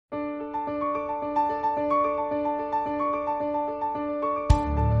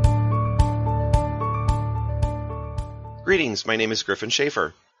Greetings, my name is Griffin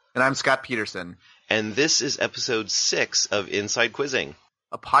Schaefer. And I'm Scott Peterson. And this is episode 6 of Inside Quizzing,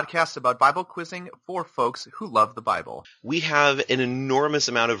 a podcast about Bible quizzing for folks who love the Bible. We have an enormous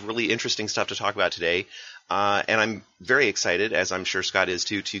amount of really interesting stuff to talk about today, and I'm very excited, as I'm sure Scott is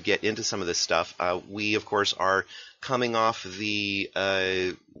too, to get into some of this stuff. We, of course, are coming off the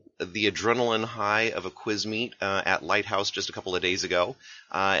adrenaline high of a quiz meet at Lighthouse just a couple of days ago,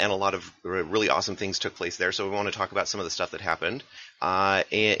 and a lot of really awesome things took place there. So we want to talk about some of the stuff that happened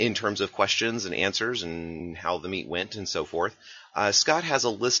in terms of questions and answers and how the meet went and so forth. Scott has a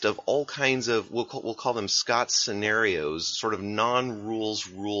list of all kinds of, we'll call them Scott scenarios, sort of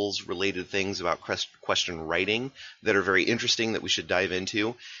rules related things about question writing that are very interesting that we should dive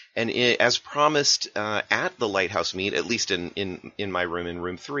into. And as promised at the Lighthouse meet, at least in my room, in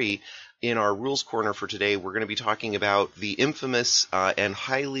room 3, in our rules corner for today, we're going to be talking about the infamous and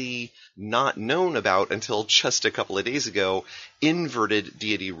highly not known about until just a couple of days ago, inverted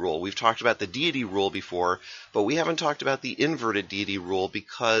deity rule. We've talked about the deity rule before, but we haven't talked about the inverted deity rule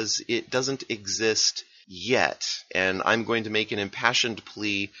because it doesn't exist yet. And I'm going to make an impassioned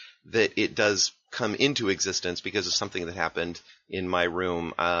plea that it does come into existence because of something that happened in my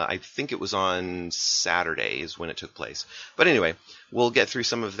room. I think it was on Saturday is when it took place. But anyway, we'll get through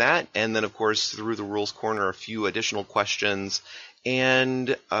some of that. And then, of course, through the rules corner, a few additional questions. And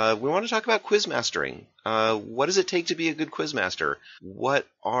we want to talk about quiz mastering. What does it take to be a good quiz master? What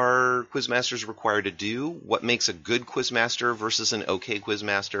are quiz masters required to do? What makes a good quiz master versus an okay quiz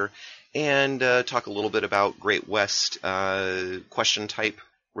master? And talk a little bit about Great West question type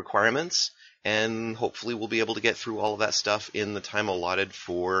requirements. And hopefully we'll be able to get through all of that stuff in the time allotted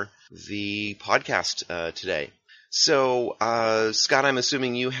for the podcast today. So, Scott, I'm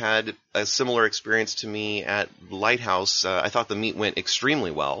assuming you had a similar experience to me at Lighthouse. I thought the meet went extremely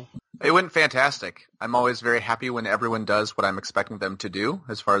well. It went fantastic. I'm always very happy when everyone does what I'm expecting them to do,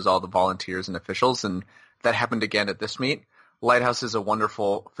 as far as all the volunteers and officials, and that happened again at this meet. Lighthouse is a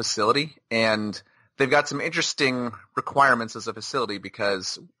wonderful facility, and they've got some interesting requirements as a facility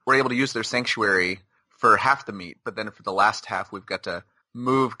because we're able to use their sanctuary for half the meet, but then for the last half, we've got to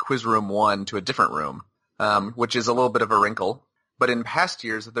move Quiz Room 1 to a different room, which is a little bit of a wrinkle. But in past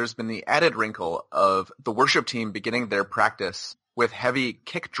years, there's been the added wrinkle of the worship team beginning their practice with heavy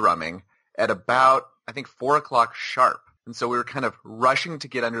kick drumming at about, I think, 4 o'clock sharp. And so we were kind of rushing to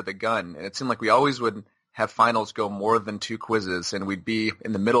get under the gun, and it seemed like we always would have finals go more than 2 quizzes, and we'd be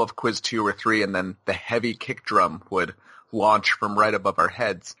in the middle of quiz 2 or 3, and then the heavy kick drum would launch from right above our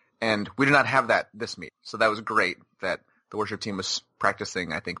heads. And we did not have that this meet. So that was great that the worship team was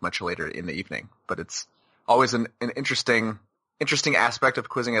practicing, I think, much later in the evening. But it's always an interesting aspect of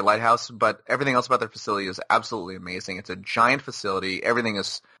quizzing at Lighthouse, but everything else about their facility is absolutely amazing. It's a giant facility. Everything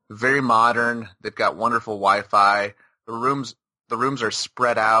is very modern. They've got wonderful Wi-Fi. The rooms are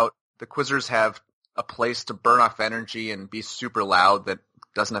spread out. The quizzers have a place to burn off energy and be super loud that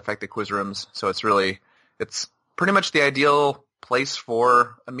doesn't affect the quiz rooms. So it's pretty much the ideal place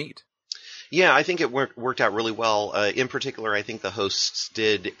for a meet. Yeah, I think it worked out really well. In particular, I think the hosts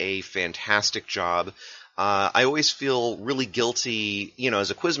did a fantastic job. I always feel really guilty,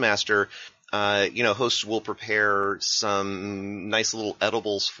 as a quiz master. Hosts will prepare some nice little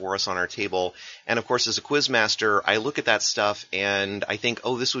edibles for us on our table. And of course, as a quiz master, I look at that stuff and I think,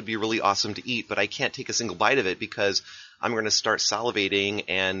 oh, this would be really awesome to eat, but I can't take a single bite of it because I'm going to start salivating,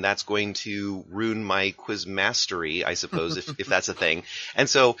 and that's going to ruin my quiz mastery, I suppose, if that's a thing. And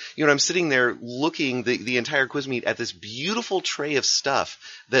so, I'm sitting there looking the entire quiz meet at this beautiful tray of stuff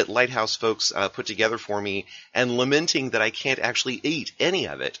that Lighthouse folks put together for me, and lamenting that I can't actually eat any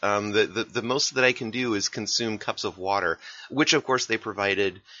of it. The most that I can do is consume cups of water, which of course they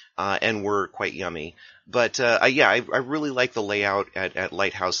provided and were quite yummy. But I really like the layout at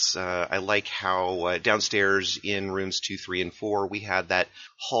Lighthouse. I like how downstairs in rooms 2, 3, and 4, we had that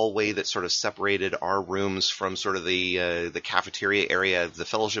hallway that sort of separated our rooms from sort of the cafeteria area, the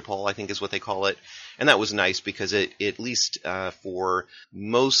fellowship hall, I think is what they call it. And that was nice because it at least for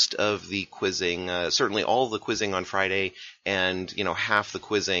most of the quizzing, certainly all of the quizzing on Friday and half the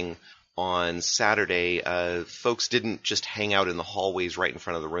quizzing on Saturday, folks didn't just hang out in the hallways right in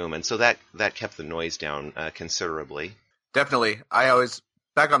front of the room, and so that kept the noise down considerably. Definitely.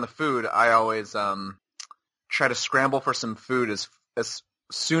 Back on the food, I always try to scramble for some food as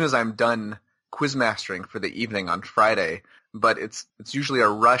soon as I'm done quiz mastering for the evening on Friday, but it's usually a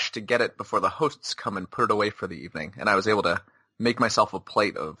rush to get it before the hosts come and put it away for the evening, and I was able to make myself a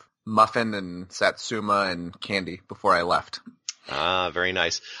plate of muffin and satsuma and candy before I left. Ah, very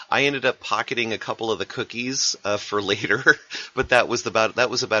nice. I ended up pocketing a couple of the cookies for later, but that was about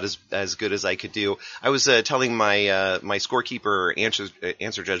as good as I could do. I was telling my scorekeeper,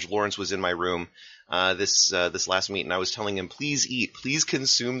 answer judge Lawrence, was in my room this last meet, and I was telling him, please eat, please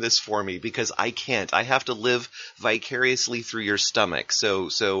consume this for me, because I can't. I have to live vicariously through your stomach.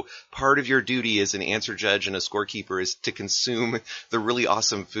 So part of your duty as an answer judge and a scorekeeper is to consume the really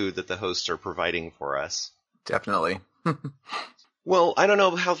awesome food that the hosts are providing for us. Definitely. Well, I don't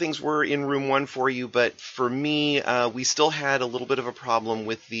know how things were in room one for you, but for me, we still had a little bit of a problem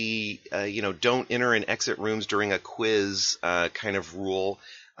with the, don't enter and exit rooms during a quiz kind of rule.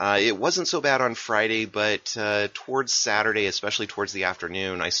 It wasn't so bad on Friday, but towards Saturday, especially towards the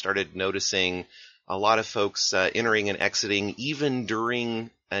afternoon, I started noticing a lot of folks entering and exiting even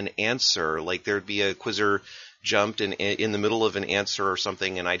during an answer. Like there'd be a quizzer jumped in the middle of an answer or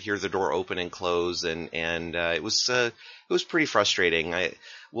something, and I'd hear the door open and close, and it was pretty frustrating.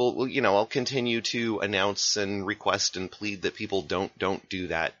 I'll continue to announce and request and plead that people don't do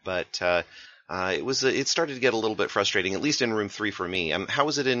that, but it started to get a little bit frustrating, at least in room 3 for me. How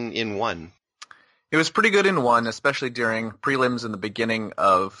was it in 1? It was pretty good in 1, especially during prelims in the beginning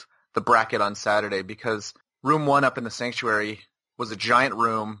of the bracket on Saturday, because room 1 up in the sanctuary was a giant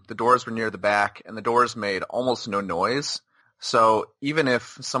room, the doors were near the back, and the doors made almost no noise. So even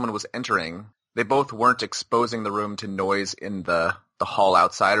if someone was entering, they both weren't exposing the room to noise in the hall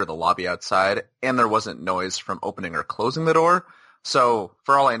outside or the lobby outside, and there wasn't noise from opening or closing the door. So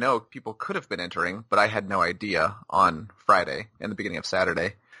for all I know, people could have been entering, but I had no idea on Friday and the beginning of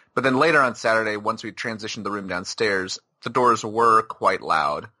Saturday. But then later on Saturday, once we transitioned the room downstairs, the doors were quite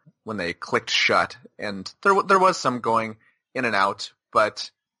loud when they clicked shut, and there was some going in and out,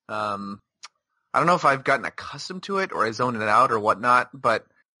 but I don't know if I've gotten accustomed to it or I zone it out or whatnot, but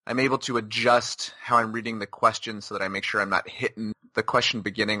I'm able to adjust how I'm reading the question so that I make sure I'm not hitting the question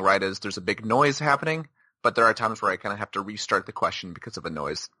beginning right as there's a big noise happening, but there are times where I kind of have to restart the question because of a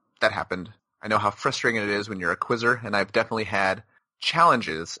noise. That happened. I know how frustrating it is when you're a quizzer, and I've definitely had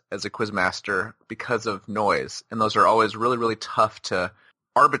challenges as a quizmaster because of noise, and those are always really, really tough to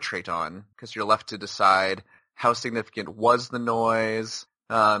arbitrate on because you're left to decide how significant was the noise?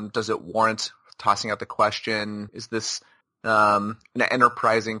 Does it warrant tossing out the question? Is this an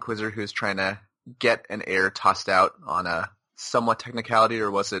enterprising quizzer who's trying to get an error tossed out on a somewhat technicality,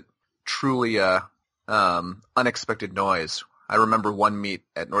 or was it truly a unexpected noise? I remember one meet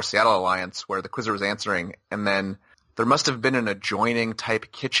at North Seattle Alliance where the quizzer was answering, and then there must have been an adjoining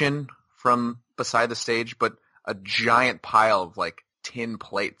type kitchen from beside the stage, but a giant pile of like tin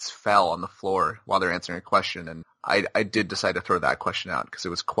plates fell on the floor while they're answering a question, and I did decide to throw that question out because it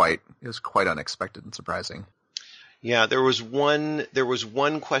was quite unexpected and surprising. Yeah, there was one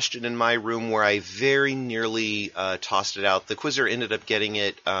question in my room where I very nearly tossed it out. The quizzer ended up getting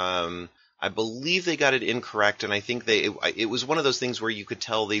it. I believe they got it incorrect, and I think it was one of those things where you could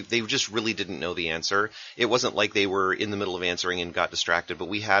tell they just really didn't know the answer. It wasn't like they were in the middle of answering and got distracted, but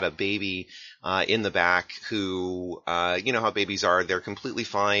we had a baby in the back who, you know how babies are, they're completely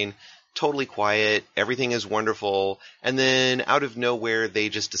fine, totally quiet, everything is wonderful, and then out of nowhere they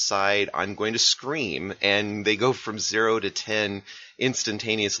just decide, I'm going to scream, and they go from 0 to 10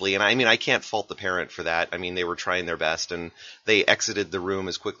 instantaneously. And I mean, I can't fault the parent for that. I mean, they were trying their best, and they exited the room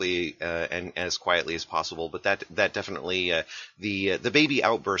as quickly and as quietly as possible. But that definitely, the baby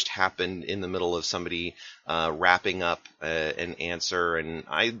outburst happened in the middle of somebody wrapping up an answer, and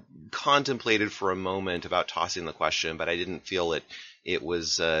I contemplated for a moment about tossing the question, but I didn't feel it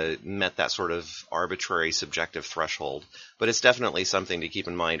was met that sort of arbitrary subjective threshold. But it's definitely something to keep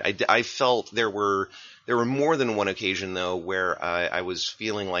in mind. I felt there were more than one occasion, though, where I was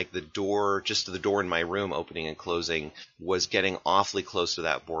feeling like the door in my room opening and closing was getting awfully close to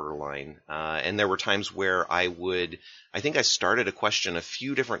that borderline. And there were times where I think I started a question a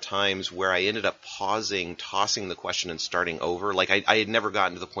few different times where I ended up pausing, tossing the question, and starting over. Like I had never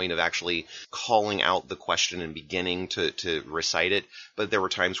gotten to the point of actually calling out the question and beginning to recite it. But there were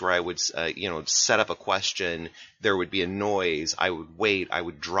times where I would, set up a question. There would be a noise. I would wait. I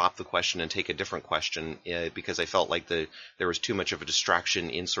would drop the question and take a different question because I felt like there was too much of a distraction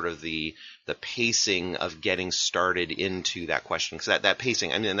in sort of the pacing of getting started into that question. Because that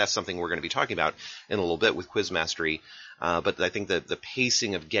pacing, I mean, that's something we're going to be talking about in a little bit with Quiz Mastery. But I think that the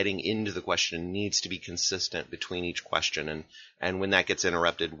pacing of getting into the question needs to be consistent between each question, and when that gets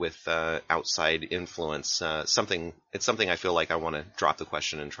interrupted with outside influence, it's something I feel like I want to drop the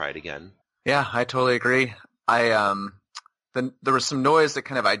question and try it again. Yeah, I totally agree. There was some noise that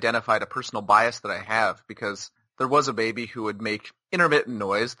kind of identified a personal bias that I have, because there was a baby who would make intermittent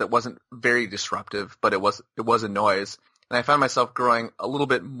noise that wasn't very disruptive, but it was a noise. And I found myself growing a little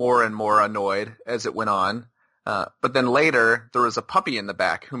bit more and more annoyed as it went on. But then later, there was a puppy in the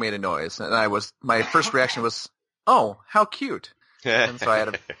back who made a noise, and my first reaction was, "Oh, how cute!" And so I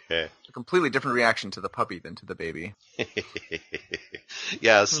had a completely different reaction to the puppy than to the baby.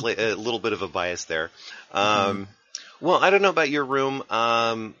 Yeah, a little bit of a bias there. Well, I don't know about your room,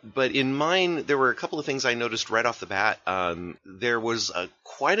 but in mine, there were a couple of things I noticed right off the bat. There was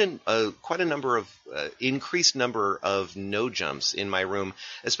quite a number of increased number of no jumps in my room,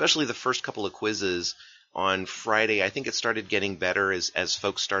 especially the first couple of quizzes on Friday. I think it started getting better as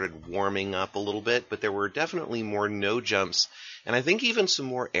folks started warming up a little bit, but there were definitely more no jumps, and I think even some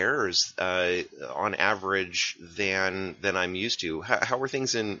more errors on average than I'm used to. How were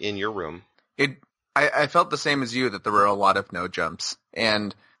things in your room? I felt the same as you, that there were a lot of no jumps.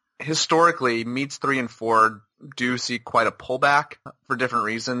 And historically, meets 3 and 4 do see quite a pullback for different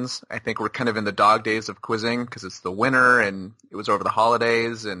reasons. I think we're kind of in the dog days of quizzing because it's the winter and it was over the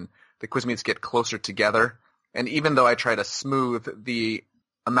holidays and the quiz meets get closer together. And even though I try to smooth the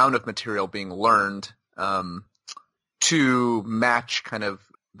amount of material being learned to match kind of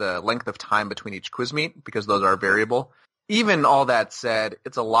the length of time between each quiz meet, because those are variable, even all that said,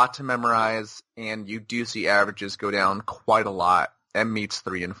 it's a lot to memorize, and you do see averages go down quite a lot at meets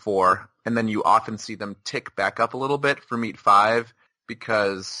 3 and 4, and then you often see them tick back up a little bit for meet 5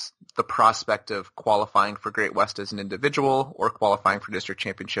 because the prospect of qualifying for Great West as an individual or qualifying for district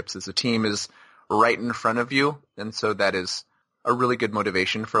championships as a team is right in front of you, and so that is a really good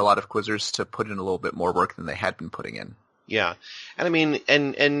motivation for a lot of quizzers to put in a little bit more work than they had been putting in. Yeah, and I mean,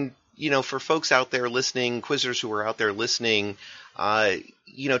 and you know, for folks out there listening, quizzers who are out there listening,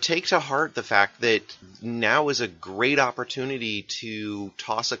 you know, take to heart the fact that now is a great opportunity to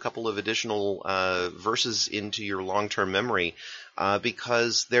toss a couple of additional verses into your long-term memory,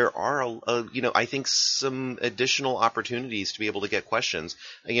 because there are, you know, I think some additional opportunities to be able to get questions.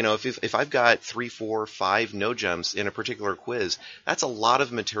 You know, if I've got 3, 4, 5 no jumps in a particular quiz, that's a lot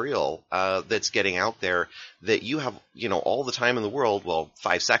of material that's getting out there that you have, you know, all the time in the world, well,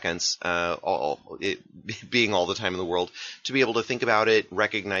 5 seconds, being all the time in the world, to be able to think about it,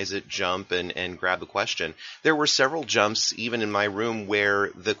 recognize it, jump, and grab the question. There were several jumps, even in my room, where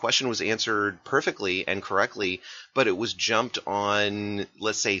the question was answered perfectly and correctly, but it was jumped on,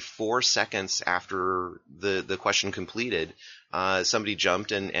 let's say, 4 seconds after the question completed. Somebody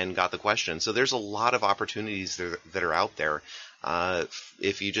jumped and got the question. So there's a lot of opportunities that are out there.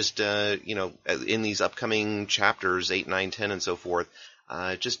 If you just, you know, in these upcoming chapters, 8, 9, 10, and so forth,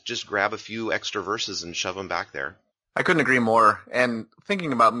 just grab a few extra verses and shove them back there. I couldn't agree more. And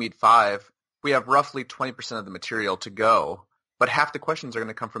thinking about Meet 5, we have roughly 20% of the material to go, but half the questions are going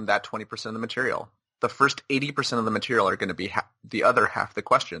to come from that 20% of the material. The first 80% of the material are going to be the other half the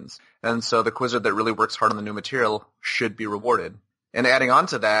questions. And so the quizzer that really works hard on the new material should be rewarded. And adding on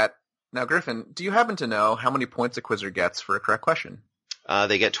to that, now, Griffin, do you happen to know how many points a quizzer gets for a correct question?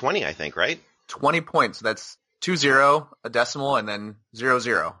 They get 20, I think, right? 20 points. So that's 20, a decimal, and then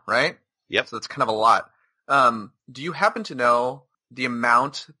 00, right? Yep. So that's kind of a lot. Do you happen to know the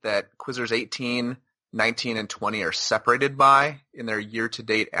amount that quizzers 18, 19, and 20 are separated by in their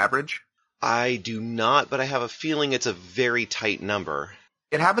year-to-date average? I do not, but I have a feeling it's a very tight number.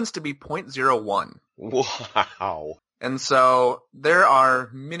 It happens to be 0.01. Wow. And so there are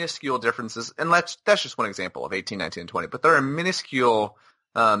minuscule differences, and that's just one example of 18, 19, and 20, but there are minuscule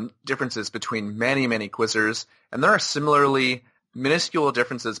differences between many, many quizzers, and there are similarly minuscule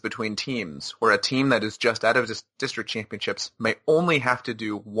differences between teams, where a team that is just out of district championships may only have to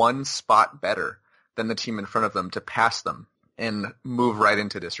do one spot better than the team in front of them to pass them and move right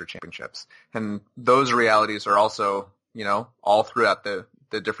into district championships. And those realities are also, you know, all throughout the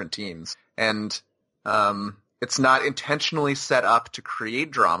different teams. And it's not intentionally set up to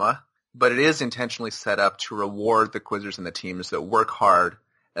create drama, but it is intentionally set up to reward the quizzers and the teams that work hard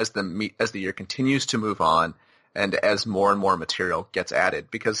as the year continues to move on and as more and more material gets added,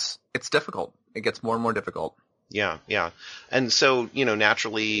 because it's difficult. It gets more and more difficult. Yeah, yeah. And so, you know,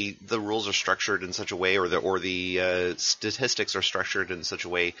 naturally the rules are structured in such a way, or the statistics are structured in such a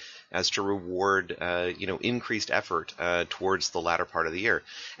way as to reward, you know, increased effort towards the latter part of the year.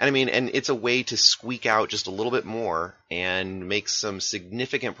 And I mean, and it's a way to squeak out just a little bit more and make some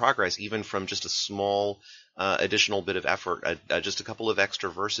significant progress, even from just a small additional bit of effort. Just a couple of extra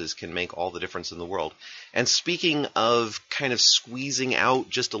verses can make all the difference in the world. And speaking of kind of squeezing out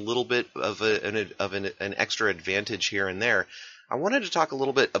just a little bit of an extra advantage here and there, I wanted to talk a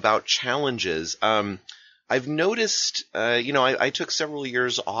little bit about challenges. I've noticed, you know, I took several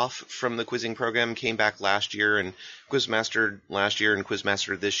years off from the quizzing program, came back last year and Quizmastered last year and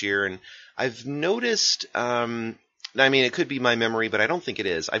Quizmastered this year, and I've noticed I mean, it could be my memory, but I don't think it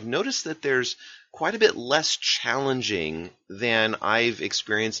is. I've noticed that there's quite a bit less challenging than I've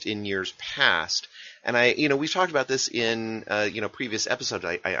experienced in years past. And we've talked about this in, previous episodes,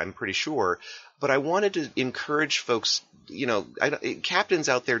 I'm pretty sure. But I wanted to encourage folks, captains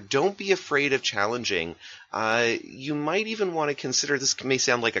out there, don't be afraid of challenging. You might even want to consider, this may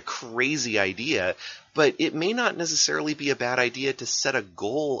sound like a crazy idea, but it may not necessarily be a bad idea to set a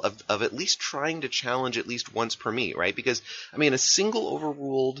goal of at least trying to challenge at least once per meet, right? Because, I mean, a single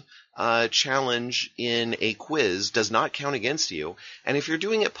overruled challenge in a quiz does not count against you. And if you're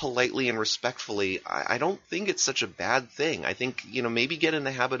doing it politely and respectfully, I don't think it's such a bad thing. I think, maybe get in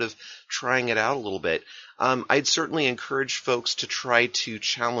the habit of trying it out a little bit. I'd certainly encourage folks to try to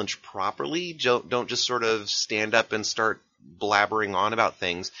challenge properly. Don't just sort of stand up and start blabbering on about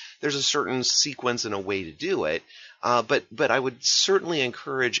things. There's a certain sequence and a way to do it. But I would certainly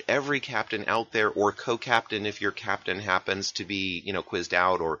encourage every captain out there, or co-captain if your captain happens to be, quizzed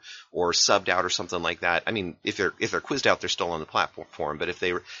out or subbed out or something like that. I mean, if they're quizzed out, they're still on the platform. But if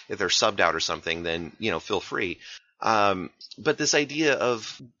they're subbed out or something, then feel free. But this idea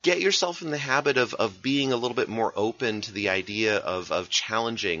of get yourself in the habit of being a little bit more open to the idea of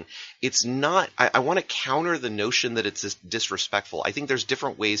challenging. It's not, I want to counter the notion that it's disrespectful. I think there's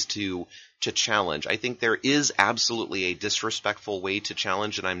different ways to challenge. I think there is absolutely a disrespectful way to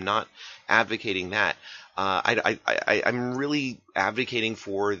challenge, and I'm not advocating that. I'm really advocating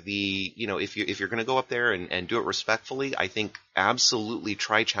for the, if you're going to go up there and do it respectfully, I think absolutely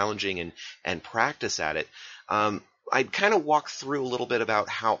try challenging and practice at it. I'd kind of walk through a little bit about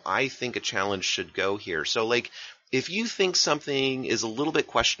how I think a challenge should go here. So, like, if you think something is a little bit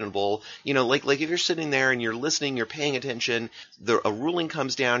questionable, like if you're sitting there and you're listening, you're paying attention, a ruling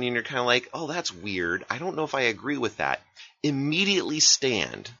comes down and you're kind of like, oh, that's weird. I don't know if I agree with that. Immediately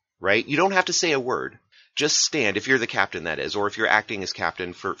stand, right? You don't have to say a word. Just stand, if you're the captain, that is, or if you're acting as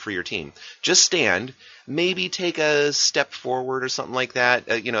captain for your team. Just stand, maybe take a step forward or something like that,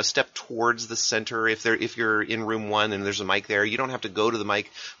 a step towards the center. If you're in room 1 and there's a mic there, you don't have to go to the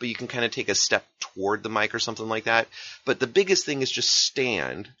mic, but you can kind of take a step toward the mic or something like that. But the biggest thing is just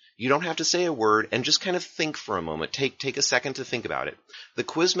stand. You don't have to say a word, and just kind of think for a moment. Take a second to think about it. The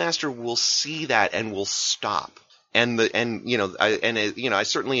quizmaster will see that and will stop. I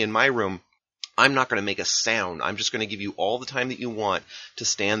certainly in my room, I'm not going to make a sound. I'm just going to give you all the time that you want to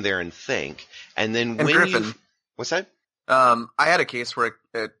stand there and think. And then when Griffin, what's that? I had a case where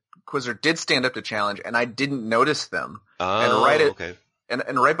a quizzer did stand up to challenge, and I didn't notice them. Okay.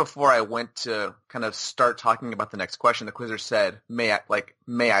 And right before I went to kind of start talking about the next question, the quizzer said, may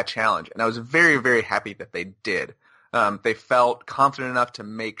I challenge? And I was very, very happy that they did. They felt confident enough to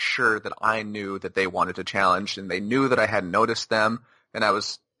make sure that I knew that they wanted to challenge, and they knew that I hadn't noticed them, and I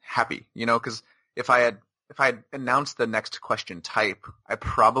was happy, because if I had announced the next question type, I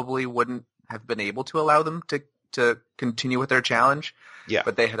probably wouldn't have been able to allow them to continue with their challenge. Yeah.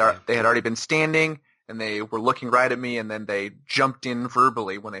 But they had already been standing, and they were looking right at me, and then they jumped in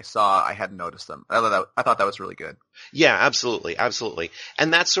verbally when they saw I hadn't noticed them. I thought that was really good. Yeah, absolutely, absolutely.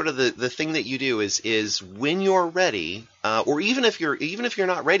 And that's sort of the thing that you do is when you're ready, or even if you're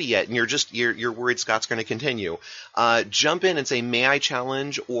not ready yet and you're worried Scott's going to continue, jump in and say, "May I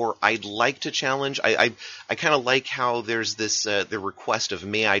challenge?" or "I'd like to challenge." I kind of like how there's this the request of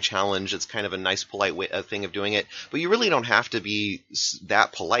 "May I challenge?" It's kind of a nice, polite thing of doing it, but you really don't have to be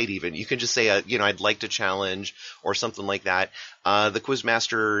that polite. Even you can just say, "I'd like to challenge," or something like that. The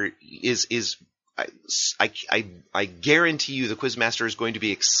quizmaster is. I guarantee you the quizmaster is going to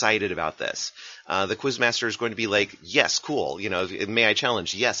be excited about this. The quizmaster is going to be like, yes, cool. May I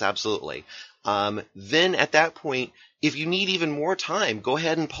challenge? Yes, absolutely. Then at that point, if you need even more time, go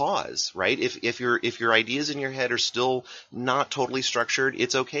ahead and pause, right? If your ideas in your head are still not totally structured,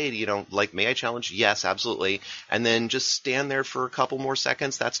 it's okay to, may I challenge? Yes, absolutely. And then just stand there for a couple more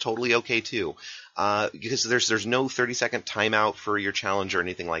seconds. That's totally okay too. Because there's no 30-second timeout for your challenge or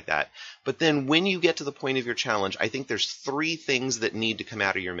anything like that. But then when you get to the point of your challenge, I think there's 3 things that need to come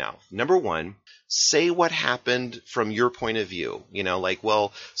out of your mouth. Number 1, say what happened from your point of view.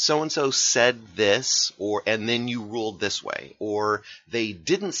 Well, so-and-so said this, and then you ruled this way. Or they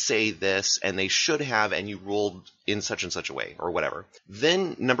didn't say this, and they should have, and you ruled in such and such a way, or whatever.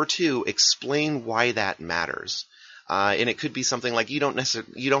 Then, number 2, explain why that matters. And it could be something like you don't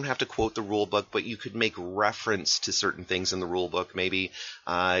have to quote the rule book, but you could make reference to certain things in the rule book. Maybe,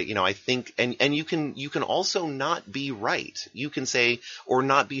 I think, and you can also not be right. You can say, or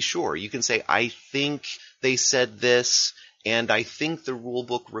not be sure. You can say, I think they said this, and I think the rule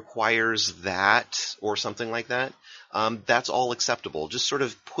book requires that, or something like that. that's all acceptable. Just sort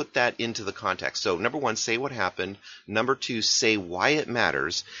of put that into the context. So number one, say what happened. Number two, say why it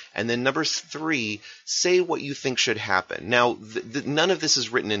matters. And then number three, say what you think should happen. Now, none of this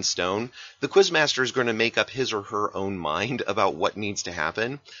is written in stone. The quizmaster is going to make up his or her own mind about what needs to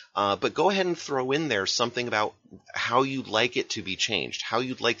happen. But go ahead and throw in there something about how you'd like it to be changed, how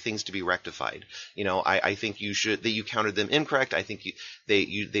you'd like things to be rectified. I think that you counted them incorrect. I think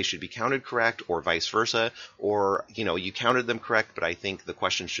they should be counted correct, or vice versa. Or, you counted them correct, but I think the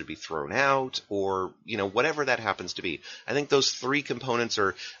question should be thrown out, or, whatever that happens to be. I think those three components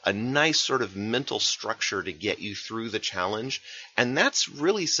are a nice sort of mental structure to get you through the challenge. And that's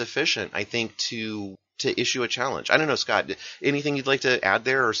really sufficient, I think, to issue a challenge. I don't know, Scott, anything you'd like to add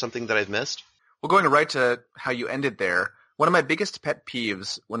there, or something that I've missed? Well, going right to how you ended there, one of my biggest pet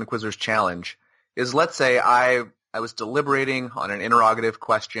peeves when a Quizzers challenge is, let's say I was deliberating on an interrogative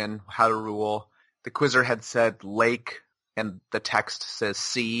question, how to rule. The quizzer had said lake, and the text says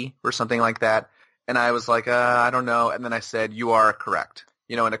sea, or something like that. And I was like, I don't know. And then I said, you are correct.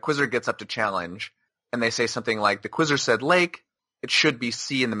 And a quizzer gets up to challenge, and they say something like, the quizzer said lake, it should be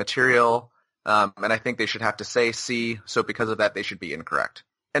sea in the material, and I think they should have to say sea, so because of that, they should be incorrect.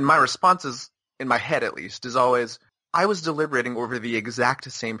 And my response is, in my head at least, is always, I was deliberating over the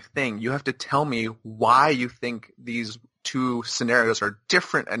exact same thing. You have to tell me why you think these two scenarios are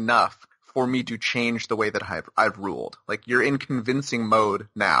different enough for me to change the way that I've ruled. Like, you're in convincing mode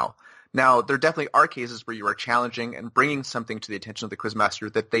now. Now, there definitely are cases where you are challenging and bringing something to the attention of the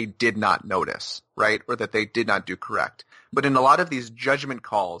quizmaster that they did not notice, right? Or that they did not do correct. But in a lot of these judgment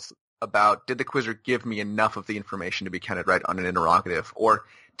calls about, did the quizzer give me enough of the information to be counted right on an interrogative? Or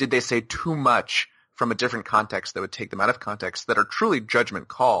did they say too much from a different context that would take them out of context, that are truly judgment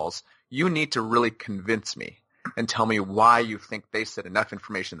calls? You need to really convince me and tell me why you think they said enough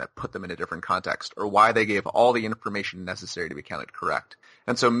information that put them in a different context, or why they gave all the information necessary to be counted correct.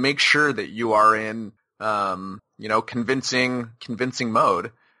 And so make sure that you are in, convincing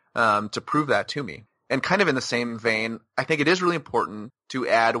mode to prove that to me. And kind of in the same vein, I think it is really important to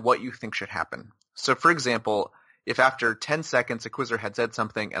add what you think should happen. So, for example, if after 10 seconds a quizzer had said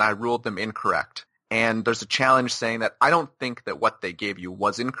something and I ruled them incorrect, and there's a challenge saying that I don't think that what they gave you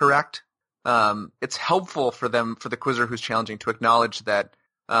was incorrect, it's helpful for the quizzer who's challenging to acknowledge that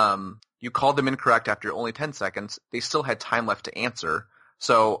you called them incorrect after only 10 seconds. They still had time left to answer.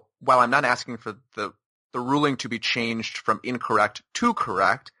 So while I'm not asking for the ruling to be changed from incorrect to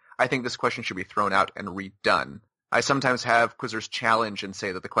correct, I think this question should be thrown out and redone. I sometimes have quizzers challenge and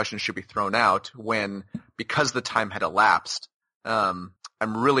say that the question should be thrown out when, because the time had elapsed, I'm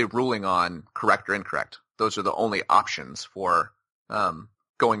really ruling on correct or incorrect. Those are the only options for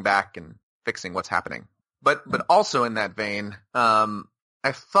going back and fixing what's happening. But also in that vein, I've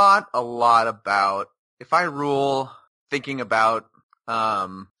thought a lot about, if I rule thinking about,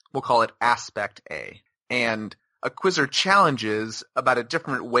 we'll call it aspect A, and a quizzer challenges about a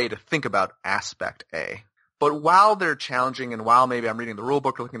different way to think about aspect A. But while they're challenging, and while maybe I'm reading the rule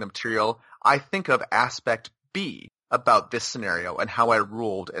book or looking at the material, I think of aspect B about this scenario and how I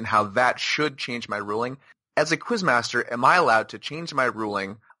ruled and how that should change my ruling. As a quizmaster, am I allowed to change my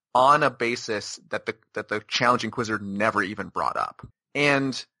ruling on a basis that the challenging quizzer never even brought up?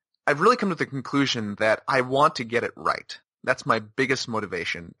 And I've really come to the conclusion that I want to get it right. That's my biggest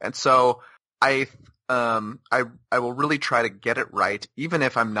motivation. And so I will really try to get it right, even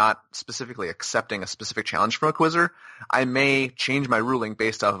if I'm not specifically accepting a specific challenge from a quizzer. I may change my ruling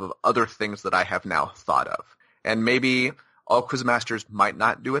based off of other things that I have now thought of. And maybe all quizmasters might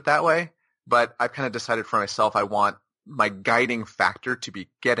not do it that way, but I've kind of decided for myself I want my guiding factor to be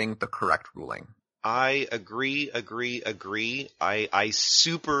getting the correct ruling. I agree. I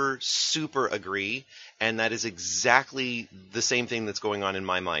super agree. And that is exactly the same thing that's going on in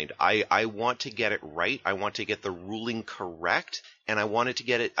my mind. I want to get it right. I want to get the ruling correct. And I want it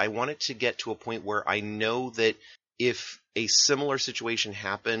to get to a point where I know that if a similar situation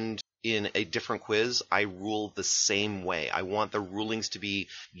happened in a different quiz, I rule the same way. I want the rulings to be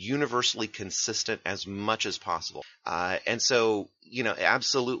universally consistent as much as possible. And so,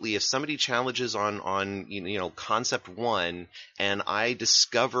 absolutely, if somebody challenges on concept 1 and I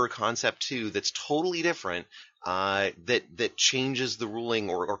discover concept 2 that's totally different, that changes the ruling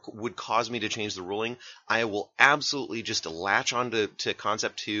or would cause me to change the ruling, I will absolutely just latch on to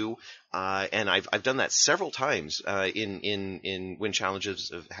concept 2. And I've done that several times in when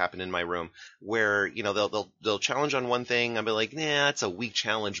challenges have happened in my room, where they'll challenge on one thing, I'll be like, nah, it's a weak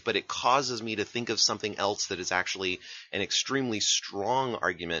challenge, but it causes me to think of something else that is actually an extremely strong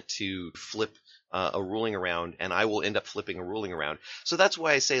argument to flip a ruling around, and I will end up flipping a ruling around. So that's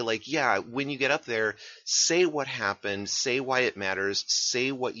why I say, like, yeah, when you get up there, say what happened, say why it matters,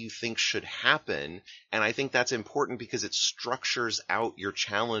 say what you think should happen. And I think that's important because it structures out your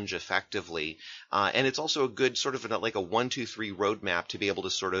challenge effectively. And it's also a good sort of like a 1, 2, 3 roadmap to be able to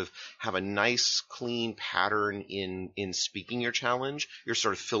sort of have a nice, clean pattern in speaking your challenge. You're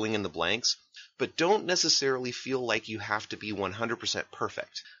sort of filling in the blanks. But don't necessarily feel like you have to be 100%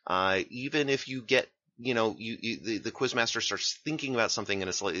 perfect. Even if you get, the quizmaster starts thinking about something in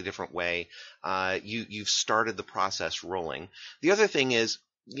a slightly different way, you've started the process rolling. The other thing is,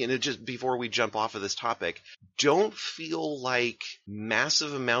 just before we jump off of this topic, don't feel like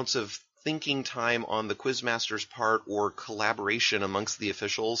massive amounts of thinking time on the quizmaster's part or collaboration amongst the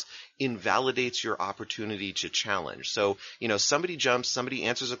officials invalidates your opportunity to challenge. So, somebody jumps, somebody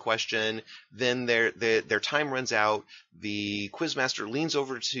answers a question, then their time runs out, the quizmaster leans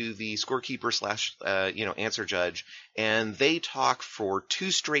over to the scorekeeper / answer judge, and they talk for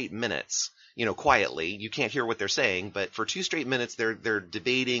 2 straight minutes. Quietly. You can't hear what they're saying, but for 2 straight minutes, they're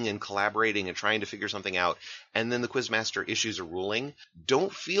debating and collaborating and trying to figure something out. And then the quizmaster issues a ruling.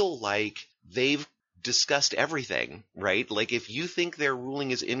 Don't feel like they've discussed everything, right? Like, if you think their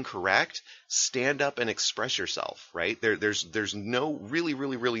ruling is incorrect, stand up and express yourself, right? There's no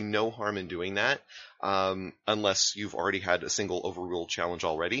really no harm in doing that, unless you've already had a single overruled challenge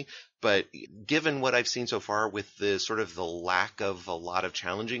already. But given what I've seen so far with the sort of the lack of a lot of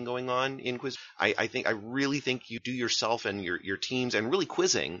challenging going on in quiz, I really think you do yourself and your teams and really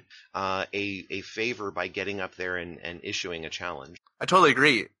quizzing a favor by getting up there and issuing a challenge. I totally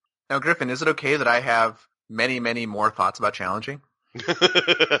agree. Now, Griffin, is it okay that I have many, many more thoughts about challenging?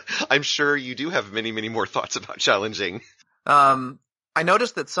 I'm sure you do have many, many more thoughts about challenging. I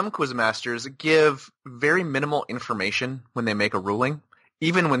noticed that some quizmasters give very minimal information when they make a ruling,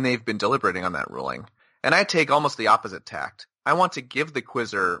 even when they've been deliberating on that ruling. And I take almost the opposite tact. I want to give the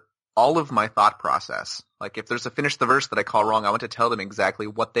quizzer all of my thought process. Like, if there's a finish the verse that I call wrong, I want to tell them exactly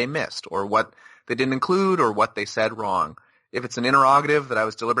what they missed or what they didn't include or what they said wrong. If it's an interrogative that I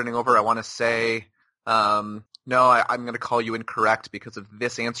was deliberating over, I want to say, no, I'm going to call you incorrect because of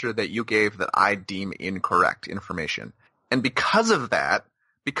this answer that you gave that I deem incorrect information. And because of that,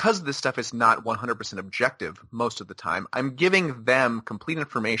 because this stuff is not 100% objective most of the time, I'm giving them complete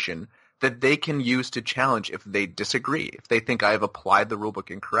information that they can use to challenge if they disagree, if they think I have applied the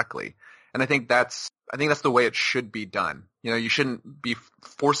rulebook incorrectly. And I think that's the way it should be done. You shouldn't be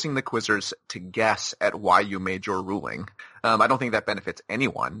forcing the quizzers to guess at why you made your ruling. I don't think that benefits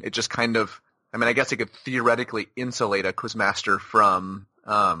anyone. It just kind of, I guess it could theoretically insulate a quizmaster from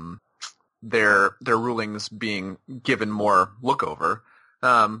their rulings being given more look over.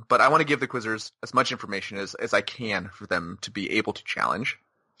 But I want to give the quizzers as much information as I can for them to be able to challenge.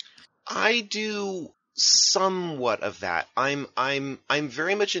 I do somewhat of that. I'm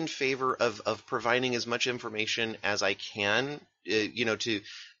very much in favor of providing as much information as I can, to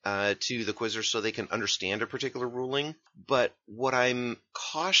the quizzers so they can understand a particular ruling. But what I'm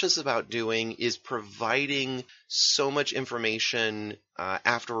cautious about doing is providing so much information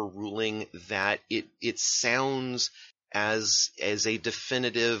after a ruling that it sounds as a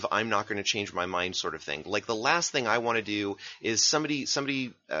definitive, I'm not going to change my mind sort of thing. Like, the last thing I want to do is somebody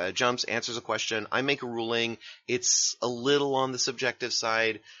jumps, answers a question, I make a ruling, it's a little on the subjective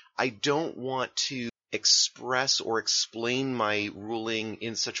side. I don't want to express or explain my ruling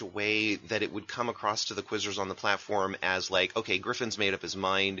in such a way that it would come across to the quizzers on the platform as like, okay, Griffin's made up his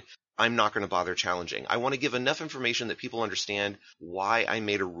mind, I'm not going to bother challenging. I want to give enough information that people understand why I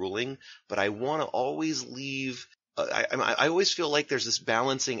made a ruling, but I want to always leave I always feel like there's this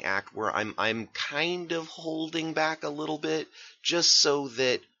balancing act where I'm kind of holding back a little bit, just so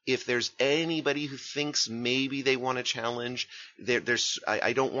that if there's anybody who thinks maybe they want to challenge,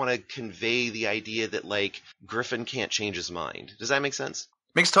 I don't want to convey the idea that, like, Griffin can't change his mind. Does that make sense?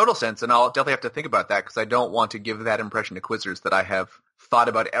 Makes total sense, and I'll definitely have to think about that because I don't want to give that impression to quizzers that I have thought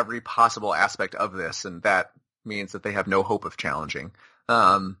about every possible aspect of this, and that means that they have no hope of challenging.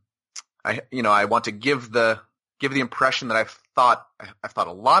 I want to give the impression that I've thought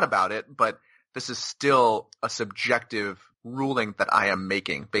a lot about it, but this is still a subjective ruling that I am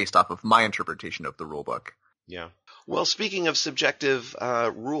making based off of my interpretation of the rule book. Yeah. Well, speaking of subjective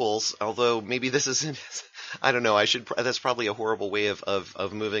rules, although maybe this isn't, I don't know, that's probably a horrible way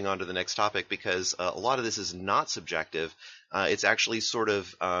of moving on to the next topic, because a lot of this is not subjective. It's actually sort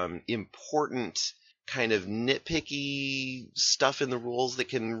of important, kind of nitpicky stuff in the rules that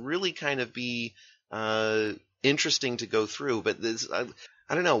can really kind of be interesting to go through. But this,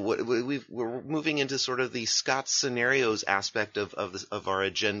 I don't know. We're moving into sort of the Scott scenarios aspect of our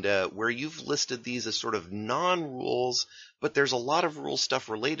agenda, where you've listed these as sort of non-rules, but there's a lot of rule stuff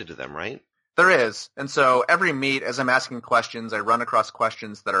related to them, right? There is. And so every meet, as I'm asking questions, I run across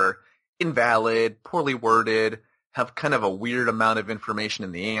questions that are invalid, poorly worded, have kind of a weird amount of information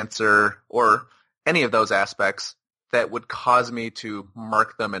in the answer, or any of those aspects that would cause me to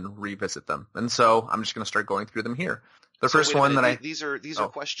mark them and revisit them. And so I'm just going to start going through them here. The first one that these are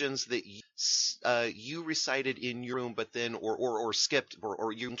questions that you recited in your room, but then or skipped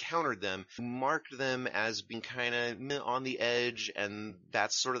or you encountered them, marked them as being kind of on the edge, and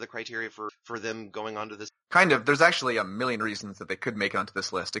that's sort of the criteria for them going onto this. Kind of. There's actually a million reasons that they could make it onto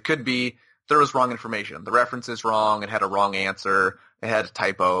this list. It could be there was wrong information. The reference is wrong. It had a wrong answer. It had a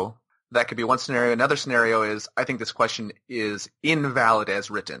typo. That could be one scenario. Another scenario is I think this question is invalid as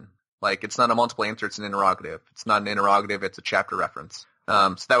written. Like, it's not a multiple answer, it's an interrogative. It's not an interrogative, it's a chapter reference.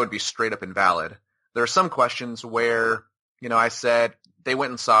 So that would be straight up invalid. There are some questions where, I said they went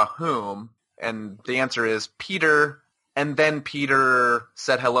and saw whom, and the answer is Peter, and then Peter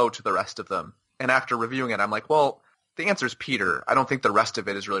said hello to the rest of them. And after reviewing it, I'm like, well, the answer is Peter. I don't think the rest of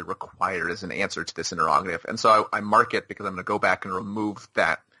it is really required as an answer to this interrogative. And so I mark it because I'm going to go back and remove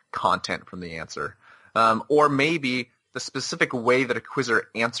that content from the answer. Or maybe the specific way that a quizzer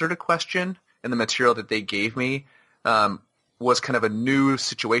answered a question and the material that they gave me was kind of a new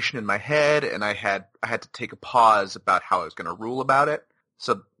situation in my head, and I had to take a pause about how I was going to rule about it.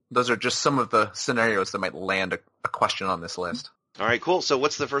 So those are just some of the scenarios that might land a question on this list. All right, cool. So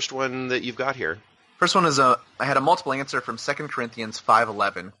what's the first one that you've got here? First one is I had a multiple answer from 2 Corinthians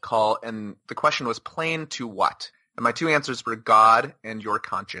 5:11 and the question was plain to what? And my two answers were God and your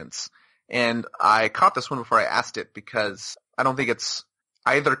conscience. And I caught this one before I asked it because I don't think it's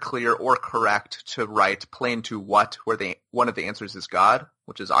either clear or correct to write plain to what, where one of the answers is God,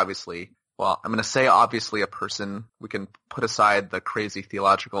 which is obviously, well, I'm going to say obviously a person. We can put aside the crazy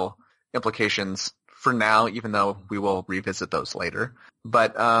theological implications for now, even though we will revisit those later.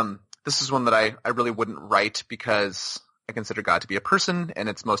 But this is one that I really wouldn't write because I consider God to be a person, and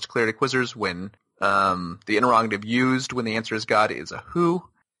it's most clear to quizzers when the interrogative used when the answer is God is a who.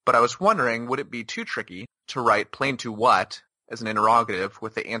 But I was wondering, would it be too tricky to write plain to what as an interrogative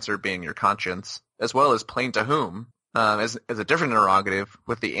with the answer being your conscience, as well as plain to whom as a different interrogative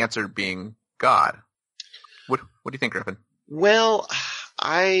with the answer being God? What do you think, Griffin? Well,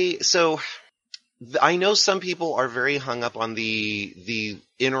 I know some people are very hung up on the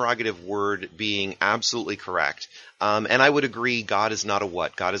interrogative word being absolutely correct. And I would agree God is not a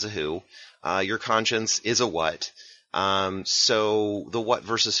what, God is a who. Your conscience is a what. So the what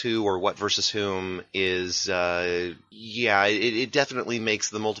versus who or what versus whom is, it definitely makes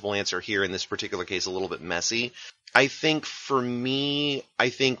the multiple answer here in this particular case a little bit messy. I think for me,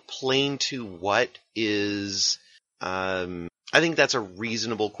 plain to what is, I think that's a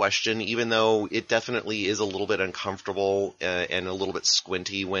reasonable question, even though it definitely is a little bit uncomfortable and a little bit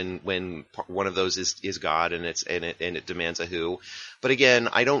squinty when one of those is God and it demands a who. But again,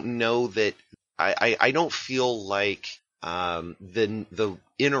 I don't know that I don't feel like the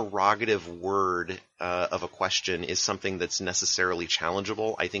interrogative word of a question is something that's necessarily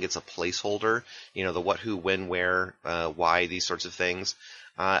challengeable. I think it's a placeholder. The what, who, when, where, why, these sorts of things.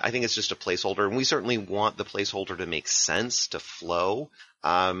 I think it's just a placeholder, and we certainly want the placeholder to make sense, to flow.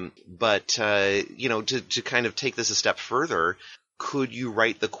 But to kind of take this a step further, could you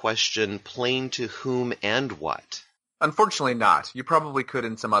write the question plain to whom and what? Unfortunately not. You probably could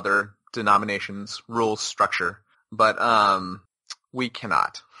in some other denominations, rules, structure, but we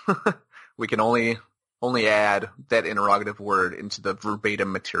cannot. We can only add that interrogative word into the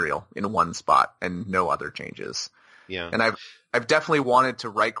verbatim material in one spot and no other changes. Yeah. And I've definitely wanted to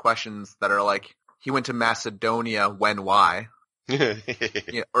write questions that are like, he went to Macedonia when, why?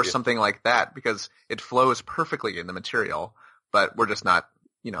 Or something like that, because it flows perfectly in the material, but we're just not,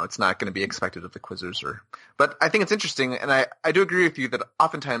 it's not going to be expected of the quizzers. But I think it's interesting, and I do agree with you that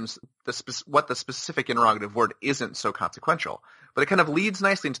oftentimes what the specific interrogative word isn't so consequential. But it kind of leads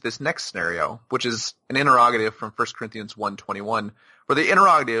nicely into this next scenario, which is an interrogative from 1 Corinthians 1:21, where the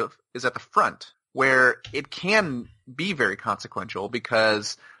interrogative is at the front, where it can be very consequential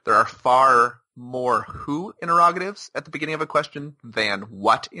because there are far more who interrogatives at the beginning of a question than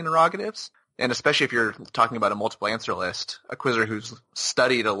what interrogatives. And especially if you're talking about a multiple answer list, a quizzer who's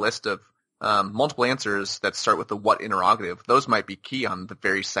studied a list of multiple answers that start with the what interrogative, those might be key on the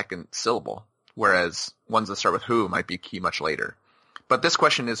very second syllable, whereas ones that start with who might be key much later. But this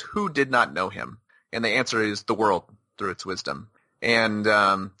question is, who did not know him? And the answer is the world through its wisdom. And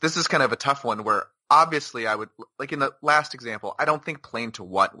this is kind of a tough one where obviously I would, like in the last example, I don't think plain to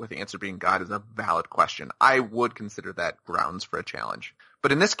what with the answer being God is a valid question. I would consider that grounds for a challenge.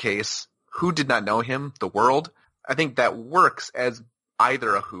 But in this case, who did not know him? The world? I think that works as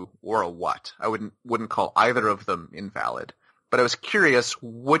either a who or a what. I wouldn't call either of them invalid. But I was curious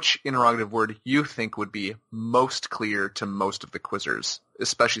which interrogative word you think would be most clear to most of the quizzers,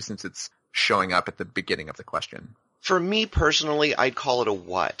 especially since it's showing up at the beginning of the question. For me personally, I'd call it a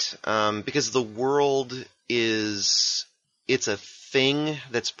what, because the world it's a thing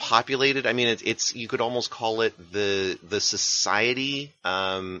that's populated. I mean, it's you could almost call it the society,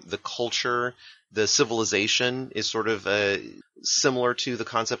 the culture, the civilization is sort of similar to the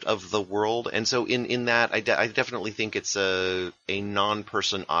concept of the world, and so in that, I definitely think it's a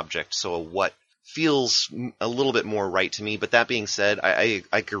non-person object. So a what feels a little bit more right to me. But that being said, I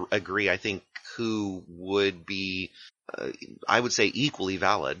agree. I think who would be, I would say, equally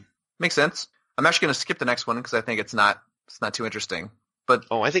valid. Makes sense. I'm actually going to skip the next one because I think it's not too interesting. But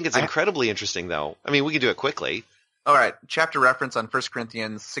I think it's incredibly interesting, though. I mean, we can do it quickly. All right. Chapter reference on 1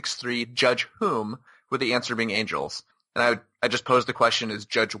 Corinthians 6:3, judge whom, with the answer being angels. And I just posed the question, is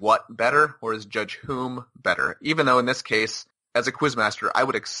judge what better or is judge whom better? Even though in this case, as a quizmaster, I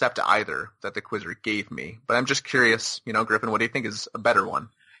would accept either that the quizzer gave me. But I'm just curious, Griffin, what do you think is a better one?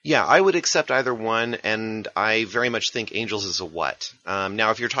 Yeah, I would accept either one, and I very much think angels is a what.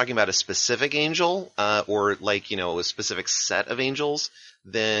 Now, if you're talking about a specific angel, or like, a specific set of angels,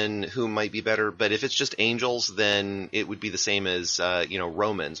 then who might be better? But if it's just angels, then it would be the same as,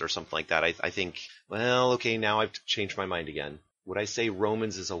 Romans or something like that. I think, well, okay, now I've changed my mind again. Would I say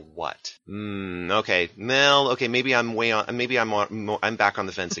Romans is a what? Okay. Well, okay, maybe I'm I'm back on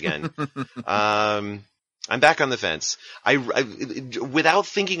the fence again. I'm back on the fence. I without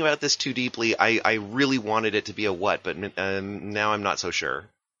thinking about this too deeply, I really wanted it to be a what, but now I'm not so sure.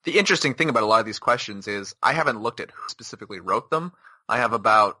 The interesting thing about a lot of these questions is I haven't looked at who specifically wrote them. I have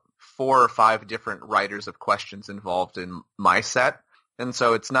about 4 or 5 different writers of questions involved in my set. And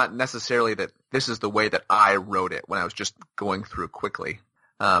so it's not necessarily that this is the way that I wrote it when I was just going through quickly.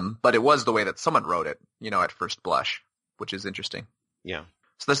 But it was the way that someone wrote it, at first blush, which is interesting. Yeah.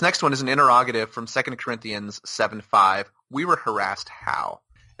 So this next one is an interrogative from 2 Corinthians 7:5. We were harassed how?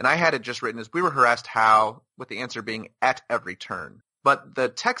 And I had it just written as we were harassed how, with the answer being at every turn. But the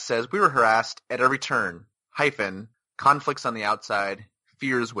text says we were harassed at every turn, conflicts on the outside,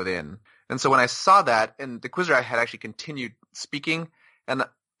 fears within. And so when I saw that, and the quizzer had actually continued speaking, and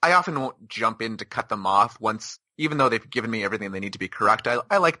I often won't jump in to cut them off once, even though they've given me everything they need to be correct.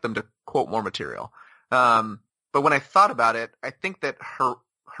 I like them to quote more material. But when I thought about it, I think that we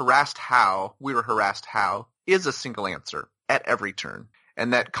were harassed how, is a single answer at every turn.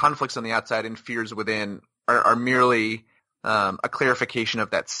 And that conflicts on the outside and fears within are merely a clarification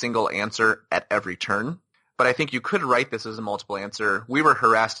of that single answer at every turn. But I think you could write this as a multiple answer. We were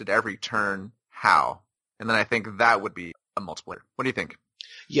harassed at every turn how? And then I think that would be a multiple answer. What do you think?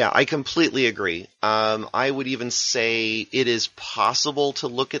 Yeah, I completely agree. I would even say it is possible to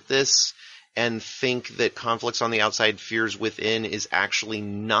look at this and think that conflicts on the outside, fears within is actually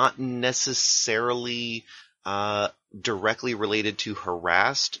not necessarily directly related to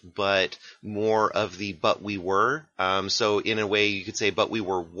harassed, but more of the but we were. So in a way you could say but we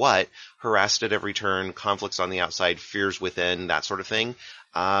were what? Harassed at every turn, conflicts on the outside, fears within, that sort of thing.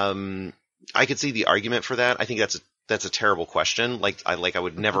 I could see the argument for that. I think that's a terrible question. I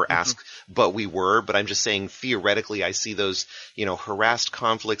would never ask, but we were, but I'm just saying theoretically I see those, harassed,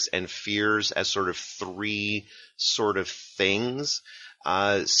 conflicts, and fears as sort of 3 sort of things.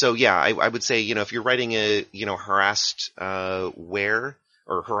 So yeah, I would say, if you're writing a, harassed, where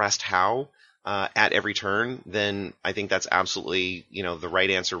or harassed how, at every turn, then I think that's absolutely, the right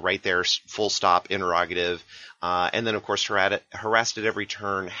answer right there, full stop, interrogative. And then of course harassed at every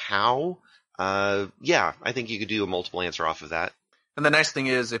turn how? Yeah, I think you could do a multiple answer off of that. And the nice thing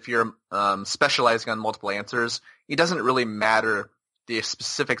is, if you're specializing on multiple answers, it doesn't really matter the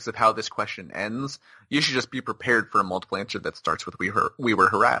specifics of how this question ends. You should just be prepared for a multiple answer that starts with we were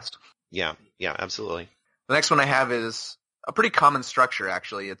harassed. Yeah, absolutely. The next one I have is a pretty common structure,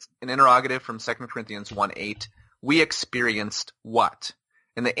 actually. It's an interrogative from 2 Corinthians 1:8. We experienced what?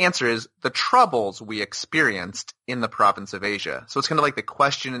 And the answer is the troubles we experienced in the province of Asia. So it's kind of like the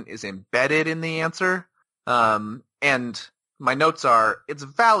question is embedded in the answer. And my notes are, it's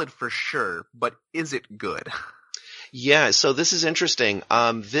valid for sure, but is it good? Yeah, so this is interesting.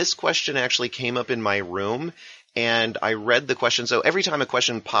 This question actually came up in my room, and I read the question. So every time a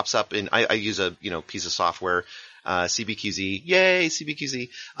question pops up I use a piece of software, CBQZ, yay, CBQZ.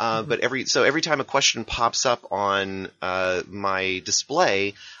 But every time a question pops up on my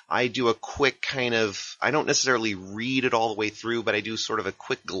display, I do a quick I don't necessarily read it all the way through, but I do sort of a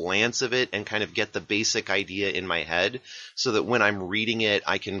quick glance of it and kind of get the basic idea in my head so that when I'm reading it,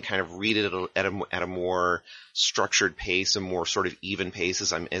 I can kind of read it at a more structured pace, a more sort of even pace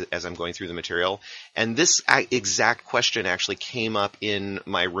as I'm going through the material. And this exact question actually came up in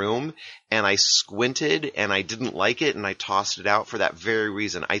my room, and I squinted and I didn't like it and I tossed it out for that very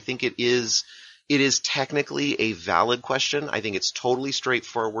reason. I think it is technically a valid question. I think it's totally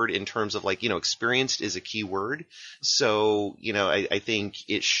straightforward in terms of experienced is a key word. So, I think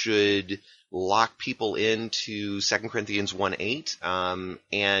it should lock people into 2 Corinthians 1:8.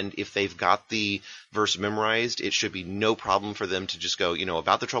 And if they've got the verse memorized, it should be no problem for them to just go,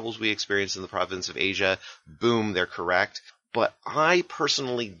 about the troubles we experienced in the province of Asia. Boom, they're correct. But I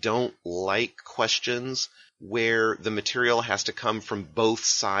personally don't like questions where the material has to come from both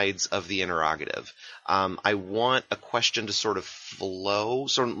sides of the interrogative. I want a question to sort of flow.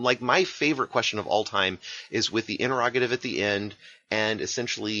 So, my favorite question of all time is with the interrogative at the end, and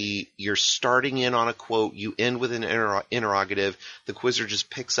essentially you're starting in on a quote, you end with an interrogative, the quizzer just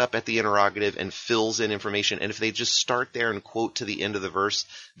picks up at the interrogative and fills in information, and if they just start there and quote to the end of the verse,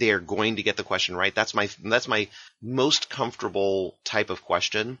 they are going to get the question right. That's my most comfortable type of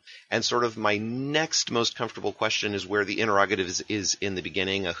question, and sort of my next most comfortable question is where the interrogative is in the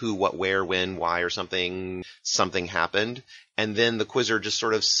beginning, a who, what, where, when, why, or something happened. And then the quizzer just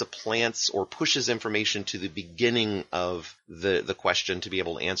sort of supplants or pushes information to the beginning of the question to be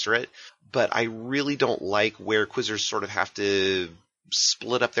able to answer it. But I really don't like where quizzers sort of have to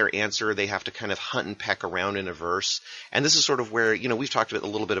split up their answer. They have to kind of hunt and peck around in a verse. And this is sort of where, we've talked a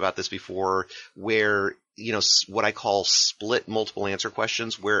little bit about this before, where, what I call split multiple answer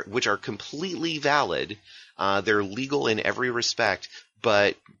questions, which are completely valid. They're legal in every respect,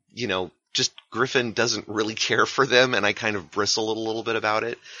 but, just Griffin doesn't really care for them, and I kind of bristle a little bit about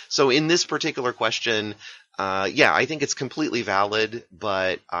it. So in this particular question, I think it's completely valid,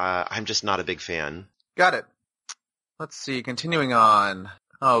 but I'm just not a big fan. Got it. Let's see, continuing on.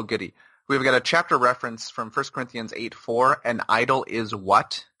 Oh, goody. We've got a chapter reference from 1 Corinthians 8:4, an idol is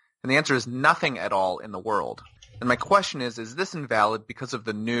what? And the answer is nothing at all in the world. And my question is this invalid because of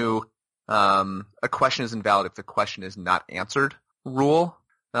the new a question is invalid if the question is not answered rule?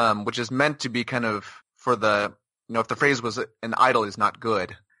 Which is meant to be kind of for the, if the phrase was an idol is not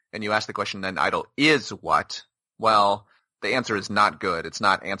good, and you ask the question, an idol is what? Well, the answer is not good. It's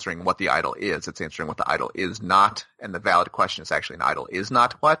not answering what the idol is. It's answering what the idol is not, and the valid question is actually an idol is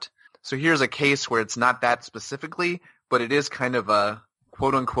not what? So here's a case where it's not that specifically, but it is kind of a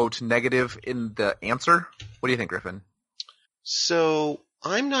quote-unquote negative in the answer. What do you think, Griffin? So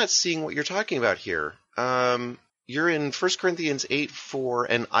I'm not seeing what you're talking about here. You're in 1 Corinthians 8:4,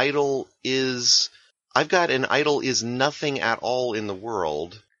 an idol is... I've got an idol is nothing at all in the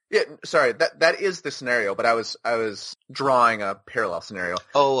world. Yeah, sorry, that is the scenario, but I was drawing a parallel scenario.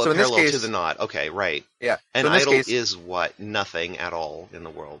 Oh, so parallel to the not. Okay, right. Yeah. An idol is what? Nothing at all in the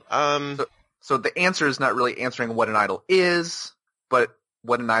world. So the answer is not really answering what an idol is, but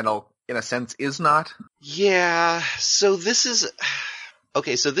what an idol, in a sense, is not? Yeah, so this is...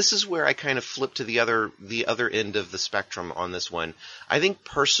 Okay, so this is where I kind of flip to the other end of the spectrum on this one. I think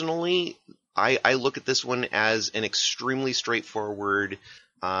personally, I look at this one as an extremely straightforward,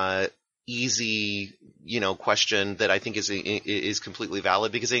 easy, question that I think is completely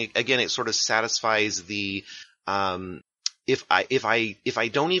valid because again, it sort of satisfies the if I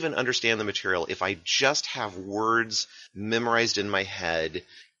don't even understand the material, if I just have words memorized in my head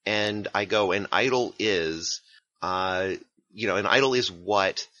and I go, an idol is an idol is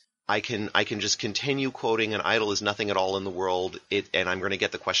what? I can just continue quoting an idol is nothing at all in the world, and I'm going to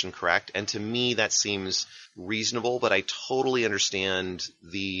get the question correct. And to me, that seems reasonable, but I totally understand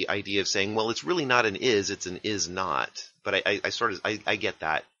the idea of saying, well, it's really not an is, it's an is not. But I get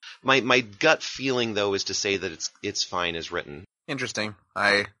that. My gut feeling, though, is to say that it's fine as written. Interesting.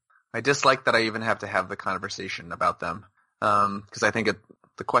 I dislike that I even have to have the conversation about them, because I think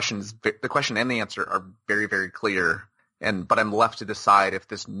the question and the answer are very, very clear. But I'm left to decide if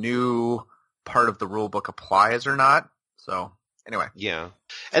this new part of the rule book applies or not. So anyway. Yeah.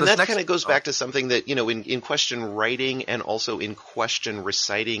 And that kind of goes back to something that, in question writing and also in question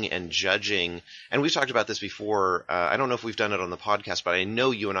reciting and judging. And we've talked about this before. I don't know if we've done it on the podcast, but I know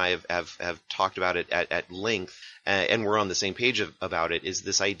you and I have talked about it at length. And we're on the same page about it, is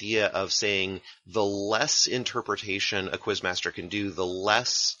this idea of saying the less interpretation a quizmaster can do, the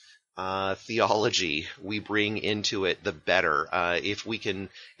less theology we bring into it, the better. If we can,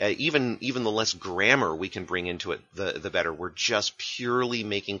 even the less grammar we can bring into it, the better. We're just purely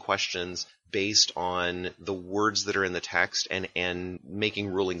making questions based on the words that are in the text and making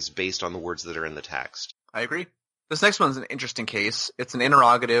rulings based on the words that are in the text. I agree. This next one's an interesting case. It's an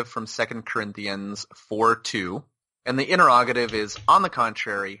interrogative from 2 Corinthians 4:2. And the interrogative is, on the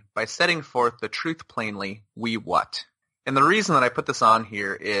contrary, by setting forth the truth plainly, we what? And the reason that I put this on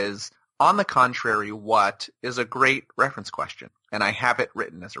here is, on the contrary, what is a great reference question. And I have it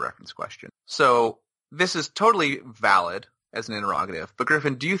written as a reference question. So this is totally valid as an interrogative. But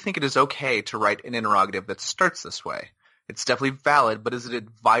Griffin, do you think it is okay to write an interrogative that starts this way? It's definitely valid, but is it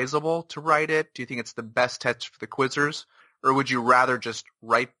advisable to write it? Do you think it's the best test for the quizzers? Or would you rather just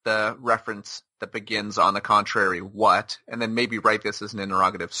write the reference that begins on the contrary, what, and then maybe write this as an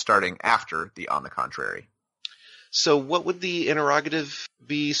interrogative starting after the on the contrary? So what would the interrogative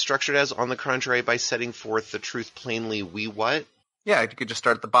be structured as? On the contrary, by setting forth the truth plainly, we what? Yeah, you could just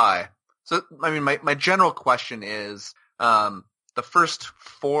start at the by. So, I mean, my general question is, the first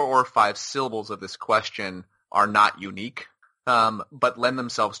 4 or 5 syllables of this question are not unique, but lend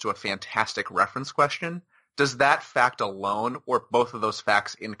themselves to a fantastic reference question. Does that fact alone, or both of those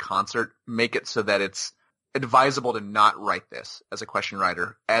facts in concert, make it so that it's advisable to not write this as a question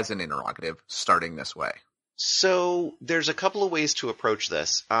writer as an interrogative starting this way? So there's a couple of ways to approach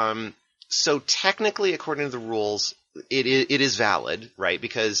this. So technically, according to the rules, it is valid, right?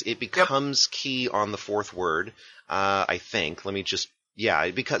 Because it becomes key on the fourth word, I think. Let me just,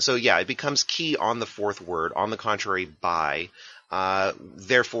 it becomes key on the fourth word, on the contrary, by.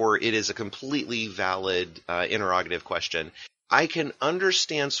 Therefore, it is a completely valid interrogative question. I can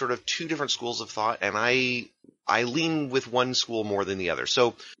understand sort of two different schools of thought, and I lean with one school more than the other.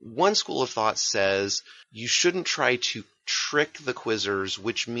 So one school of thought says you shouldn't try to trick the quizzers,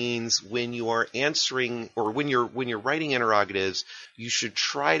 which means when you are answering or when you're writing interrogatives, you should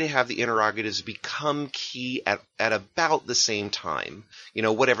try to have the interrogatives become key at about the same time.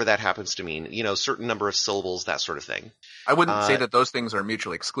 Whatever that happens to mean. Certain number of syllables, that sort of thing. I wouldn't say that those things are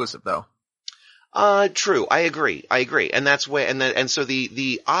mutually exclusive, though. True. I agree. And that's so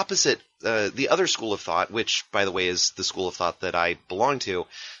the opposite, the other school of thought, which by the way is the school of thought that I belong to,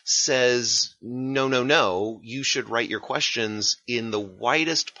 says no, you should write your questions in the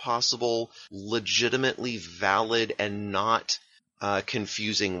widest possible, legitimately valid and not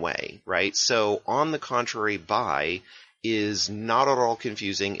confusing way, right? So on the contrary, by is not at all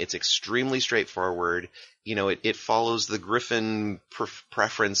confusing. It's extremely straightforward. It follows the Griffin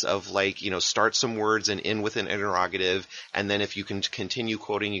preference of start some words and end with an interrogative, and then if you can continue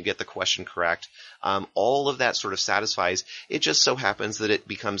quoting, you get the question correct. All of that sort of satisfies. It just so happens that it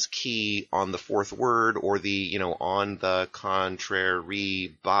becomes key on the fourth word or the, on the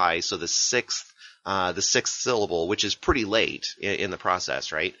contrary by, so the sixth syllable, which is pretty late in the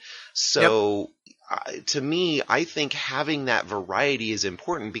process, right? So. Yep. To me, I think having that variety is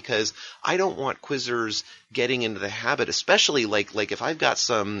important because I don't want quizzers getting into the habit, especially like if I've got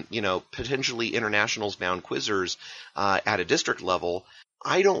some, potentially internationals bound quizzers at a district level,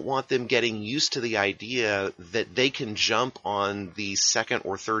 I don't want them getting used to the idea that they can jump on the second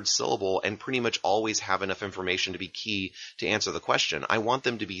or third syllable and pretty much always have enough information to be key to answer the question. I want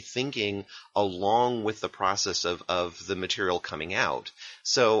them to be thinking along with the process of the material coming out.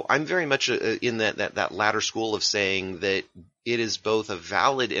 So I'm very much in that latter school of saying that it is both a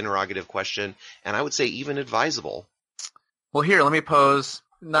valid interrogative question and I would say even advisable. Well, here, let me pose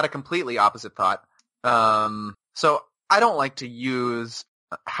not a completely opposite thought. So I don't like to use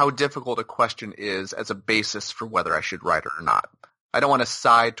how difficult a question is as a basis for whether I should write it or not. I don't want to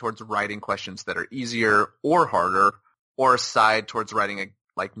side towards writing questions that are easier or harder, or side towards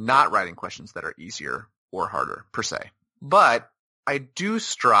not writing questions that are easier or harder, per se. But I do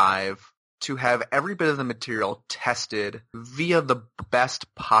strive to have every bit of the material tested via the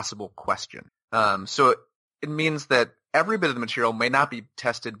best possible question. So it means that every bit of the material may not be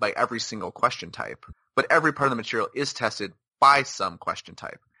tested by every single question type, but every part of the material is tested by some question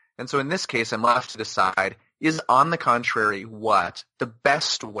type. And so in this case, I'm left to decide, is on the contrary what the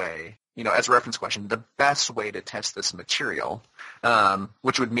best way, as a reference question, the best way to test this material,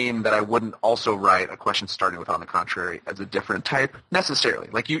 which would mean that I wouldn't also write a question starting with on the contrary as a different type necessarily.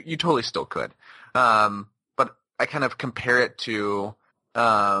 You totally still could. But I kind of compare it to,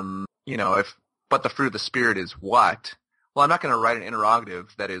 if but the fruit of the Spirit is what? Well, I'm not going to write an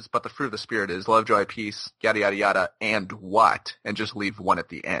interrogative that is, but the fruit of the Spirit is love, joy, peace, yada, yada, yada, and what? And just leave one at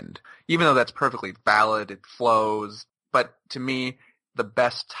the end. Even though that's perfectly valid, it flows. But to me, the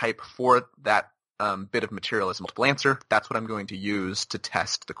best type for that bit of material is multiple answer. That's what I'm going to use to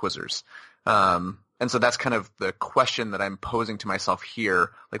test the quizzers. And so that's kind of the question that I'm posing to myself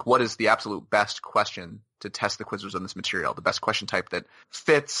here. What is the absolute best question to test the quizzers on this material? The best question type that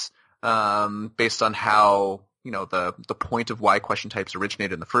fits based on how, the point of why question types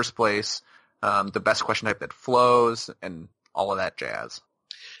originated in the first place, the best question type that flows, and all of that jazz.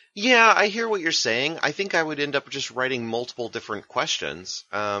 Yeah, I hear what you're saying. I think I would end up just writing multiple different questions.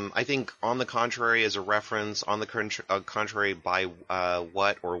 I think on the contrary as a reference, on the contrary by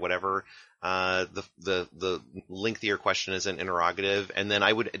what or whatever. The lengthier question is an interrogative, and then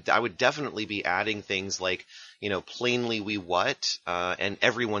I would definitely be adding things like, plainly we what, and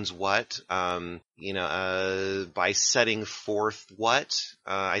everyone's what, by setting forth what,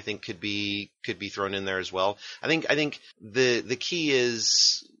 I think could be thrown in there as well. I think the key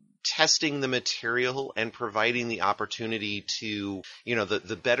is testing the material and providing the opportunity to,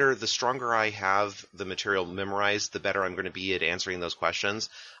 the stronger I have the material memorized, the better I'm going to be at answering those questions.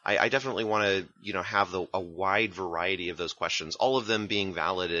 I definitely want to, have a wide variety of those questions, all of them being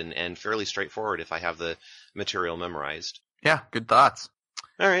valid and fairly straightforward if I have the material memorized. Yeah, good thoughts.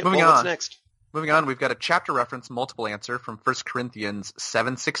 All right, what's next? Moving on, we've got a chapter reference multiple answer from 1 Corinthians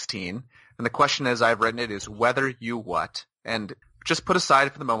 7:16, and the question as I've written it is whether you what, and just put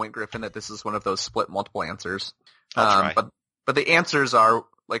aside for the moment, Griffin, that this is one of those split multiple answers. I'll try. But the answers are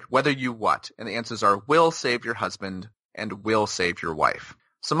like whether you what, and the answers are will save your husband and will save your wife.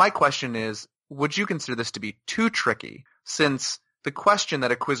 So my question is, would you consider this to be too tricky, since the question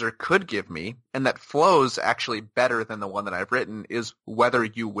that a quizzer could give me, and that flows actually better than the one that I've written, is whether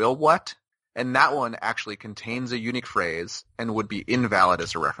you will what? And that one actually contains a unique phrase and would be invalid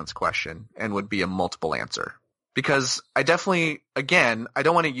as a reference question and would be a multiple answer. Because I definitely, again, I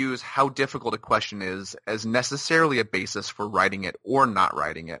don't want to use how difficult a question is as necessarily a basis for writing it or not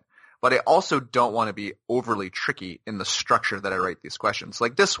writing it. But I also don't want to be overly tricky in the structure that I write these questions.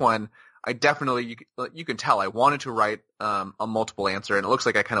 Like this one, I definitely, you can tell I wanted to write a multiple answer, and it looks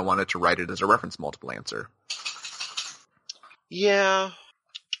like I kind of wanted to write it as a reference multiple answer. Yeah.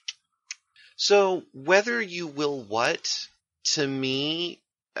 So whether you will what, to me,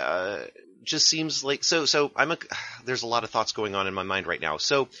 just seems like there's a lot of thoughts going on in my mind right now.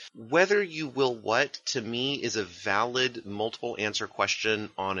 So whether you will what, to me, is a valid multiple answer question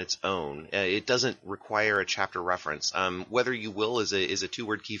on its own. It doesn't require a chapter reference. Whether you will is a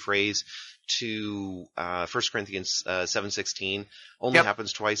two-word key phrase to 1 Corinthians 7:16. Only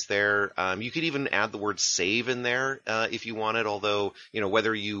happens twice there. You could even add the word save in there if you wanted, although,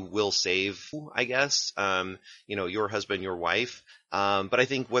 whether you will save, I guess, your husband, your wife. But I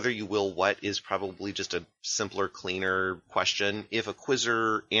think whether you will what is probably just a simpler, cleaner question. If a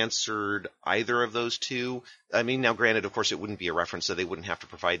quizzer answered either of those two, I mean, now granted, of course, it wouldn't be a reference, so they wouldn't have to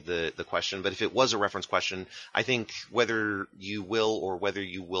provide the question. But if it was a reference question, I think whether you will or whether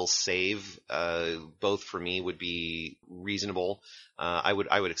you will save, both for me would be reasonable. I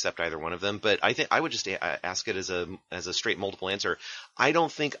would accept either one of them, but I think I would just ask it as a straight multiple answer. I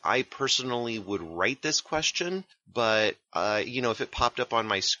don't think I personally would write this question, but if it popped up on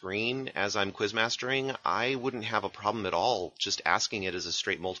my screen as I'm quizmastering, I wouldn't have a problem at all just asking it as a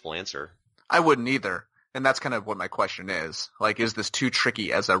straight multiple answer. I wouldn't either, and that's kind of what my question is. Like, is this too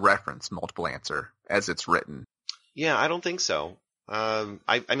tricky as a reference multiple answer as it's written? Yeah, I don't think so.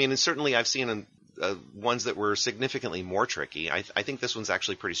 I mean, and certainly I've seen ones that were significantly more tricky. I think this one's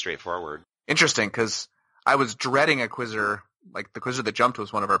actually pretty straightforward. Interesting, because I was dreading a quizzer, like the quizzer that jumped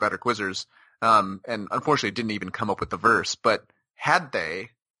was one of our better quizzers, and unfortunately didn't even come up with the verse. But had they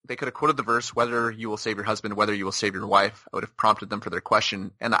could have quoted the verse, whether you will save your husband, whether you will save your wife. I would have prompted them for their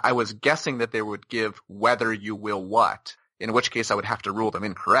question, and I was guessing that they would give whether you will what, in which case I would have to rule them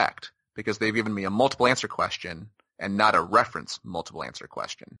incorrect, because they've given me a multiple answer question and not a reference multiple answer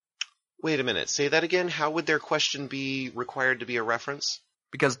question. Wait a minute. Say that again. How would their question be required to be a reference?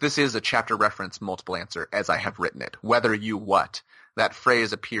 Because this is a chapter reference multiple answer as I have written it. Whether you what. That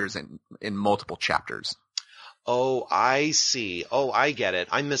phrase appears in multiple chapters. Oh, I see. Oh, I get it.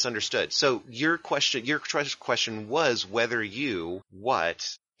 I misunderstood. So your question was whether you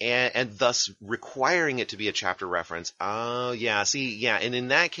what, and thus requiring it to be a chapter reference. Oh, yeah. See, yeah. And in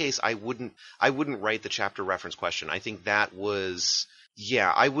that case, I wouldn't write the chapter reference question. I think that was,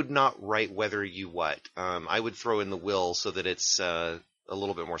 yeah, I would not write whether you what. I would throw in the will so that it's a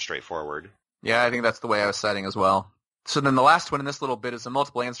little bit more straightforward. Yeah, I think that's the way I was citing as well. So then the last one in this little bit is a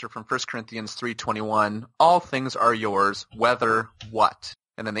multiple answer from 1 Corinthians 3:21. All things are yours, whether what?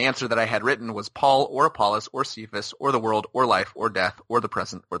 And then the answer that I had written was Paul or Apollos or Cephas or the world or life or death or the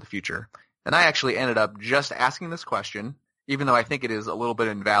present or the future. And I actually ended up just asking this question, even though I think it is a little bit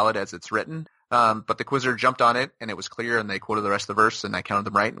invalid as it's written. But the quizzer jumped on it, and it was clear, and they quoted the rest of the verse, and I counted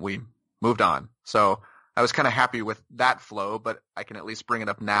them right, and we moved on. So I was kind of happy with that flow, but I can at least bring it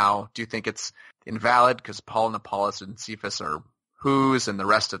up now. Do you think it's invalid because Paul and Apollos and Cephas are whos, and the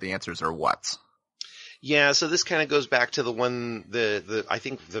rest of the answers are whats. Yeah, so this kind of goes back to the I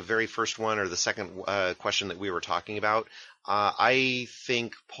think the very first one or the second question that we were talking about. I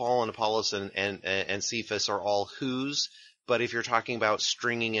think Paul and Apollos and Cephas are all whos, but if you're talking about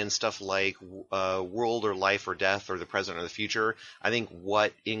stringing in stuff like world or life or death or the present or the future, I think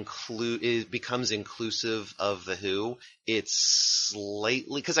what becomes inclusive of the who. It's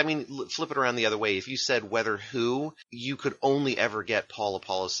slightly, because I mean, flip it around the other way. If you said whether who, you could only ever get Paul,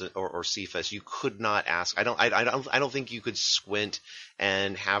 Apollos, or Cephas. You could not ask. I don't think you could squint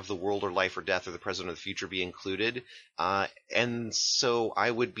and have the world or life or death or the present or the future be included. And so I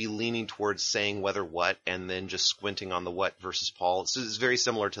would be leaning towards saying whether what, and then just squinting on the what versus Paul. So it's very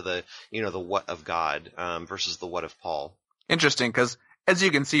similar to the what of God versus the what of Paul. Interesting, because as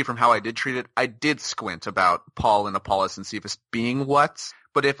you can see from how I did treat it, I did squint about Paul and Apollos and Cephas being whats,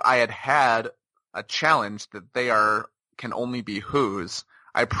 but if I had a challenge that they can only be whos,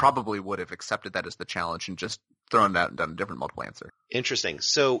 I probably would have accepted that as the challenge and just thrown that and done a different multiple answer. Interesting.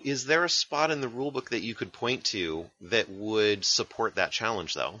 So is there a spot in the rulebook that you could point to that would support that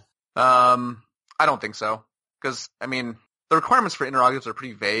challenge, though? I don't think so, because, I mean, the requirements for interrogatives are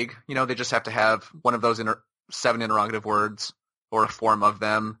pretty vague. They just have to have one of those 7 interrogative words, or a form of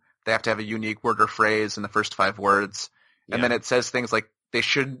them. They have to have a unique word or phrase in the first 5 words. Yeah. And then it says things like they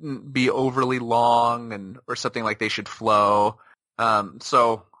shouldn't be overly long or something like they should flow.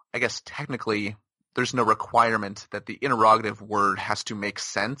 So I guess technically there's no requirement that the interrogative word has to make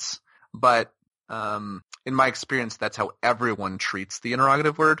sense. But in my experience, that's how everyone treats the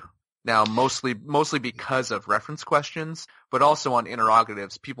interrogative word. Now, mostly because of reference questions, but also on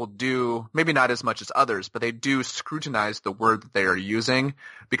interrogatives, people do, maybe not as much as others, but they do scrutinize the word that they are using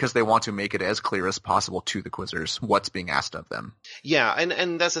because they want to make it as clear as possible to the quizzers what's being asked of them. Yeah,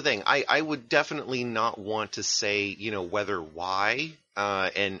 and that's the thing. I would definitely not want to say, whether why,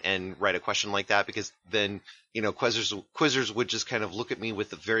 and write a question like that, because then, quizzers would just kind of look at me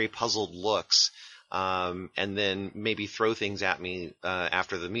with the very puzzled looks. And then maybe throw things at me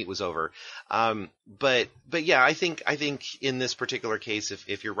after the meet was over. But yeah, I think in this particular case,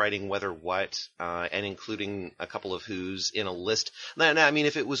 if you're writing whether what and including a couple of whos in a list, now I mean,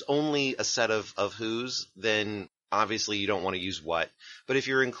 if it was only a set of whos, then obviously you don't want to use what. But if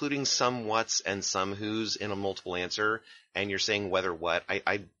you're including some whats and some whos in a multiple answer, and you're saying whether what,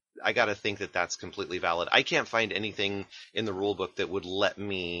 I got to think that that's completely valid. I can't find anything in the rule book that would let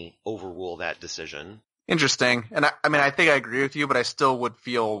me overrule that decision. Interesting. And I think I agree with you, but I still would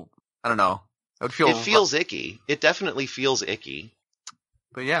feel, I don't know. It feels icky. It definitely feels icky.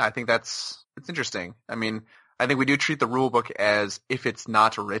 But yeah, I think it's interesting. I mean, I think we do treat the rule book as if it's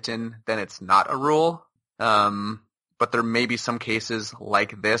not written, then it's not a rule. But there may be some cases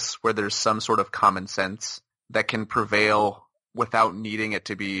like this where there's some sort of common sense that can prevail without needing it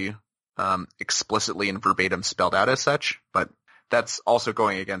to be explicitly and verbatim spelled out as such. But that's also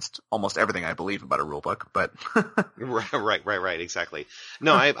going against almost everything I believe about a rule book. But right, exactly.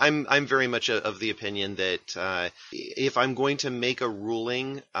 No, I'm very much of the opinion that if I'm going to make a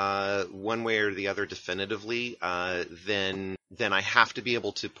ruling one way or the other definitively, then I have to be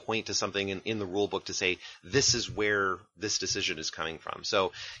able to point to something in the rule book to say this is where this decision is coming from.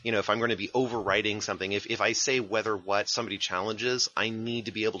 So, if I'm going to be overwriting something, if I say whether what somebody challenges, I need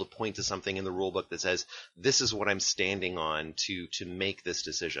to be able to point to something in the rule book that says this is what I'm standing on to make this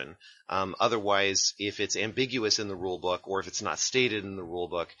decision. Otherwise, if it's ambiguous in the rule book or if it's not stated in the rule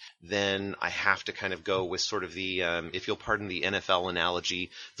book, then I have to kind of go with sort of the, if you'll pardon the NFL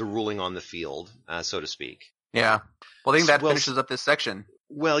analogy, the ruling on the field, so to speak. Yeah. Well, I think that finishes up this section.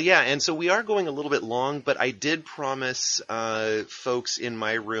 Well, yeah, and so we are going a little bit long, but I did promise folks in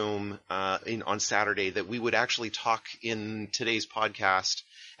my room on Saturday that we would actually talk in today's podcast.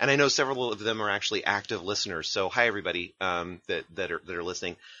 And I know several of them are actually active listeners. So hi, everybody that are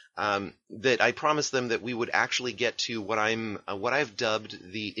listening. That I promised them that we would actually get to what I've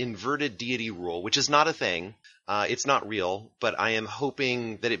dubbed the inverted deity rule, which is not a thing. It's not real, but I am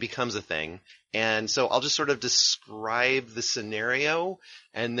hoping that it becomes a thing. And so I'll just sort of describe the scenario,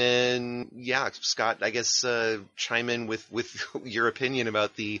 and then, yeah, Scott, I guess chime in with your opinion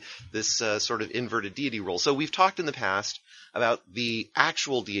about this sort of inverted deity rule. So we've talked in the past about the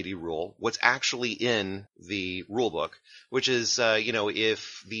actual deity rule, what's actually in the rule book, which is,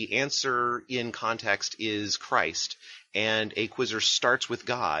 if the answer in context is Christ, and a quizzer starts with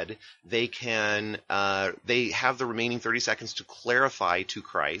God, they have the remaining 30 seconds to clarify to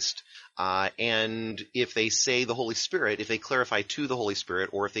Christ. And if they say the Holy Spirit, if they clarify to the Holy Spirit,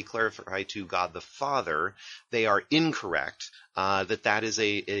 or if they clarify to God the Father, they are incorrect. That is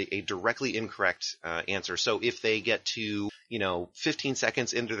a directly incorrect answer. So if they get to, 15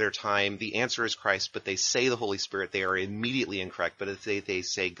 seconds into their time, the answer is Christ, but they say the Holy Spirit, they are immediately incorrect. But if they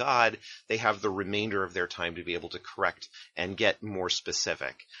say God, they have the remainder of their time to be able to correct and get more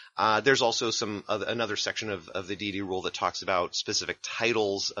specific. There's also another section of the deity rule that talks about specific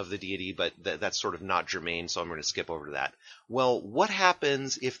titles of the deity, but that's sort of not germane, so I'm going to skip over to that. Well, what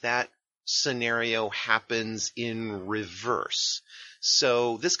happens if that scenario happens in reverse?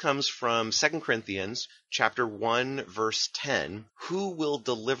 So this comes from 2 Corinthians chapter 1, verse 10. Who will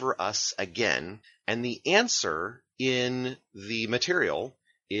deliver us again? And the answer in the material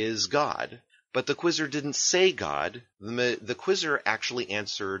is God. But the quizzer didn't say God. The quizzer actually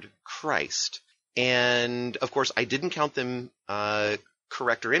answered Christ. And, of course, I didn't count them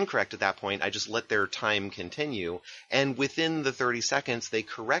correct or incorrect at that point. I just let their time continue. And within the 30 seconds, they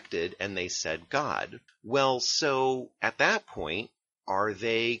corrected and they said God. Well, so at that point, are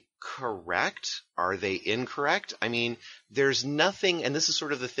they correct? Are they incorrect? I mean, there's nothing, and this is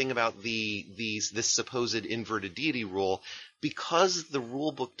sort of the thing about this supposed inverted deity rule, because the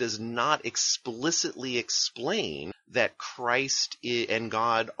rule book does not explicitly explain that Christ and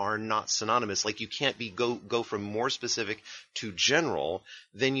God are not synonymous. Like, you can't go from more specific to general.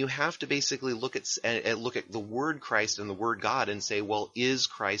 Then you have to basically look at the word Christ and the word God and say, well, is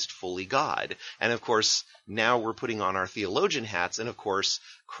Christ fully God? And of course, now we're putting on our theologian hats, and of course,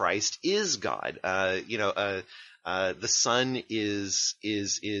 Christ is God. The Son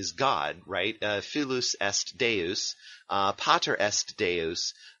is God, right? Filus est Deus, pater est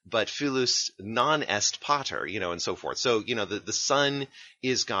Deus, but filus non est pater, and so forth. So, the Son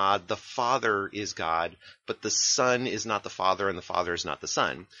is God, the Father is God, but the Son is not the Father and the Father is not the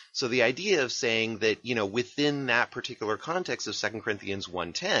Son. So the idea of saying that, within that particular context of 2 Corinthians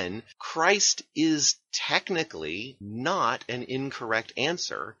 1:10, Christ is technically not an incorrect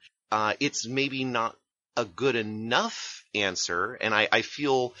answer. It's maybe not a good enough answer, and I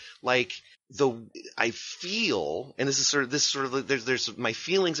feel like and there's my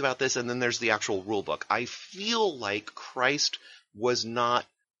feelings about this, and then there's the actual rule book. I feel like Christ was not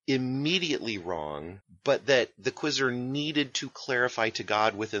immediately wrong, but that the quizzer needed to clarify to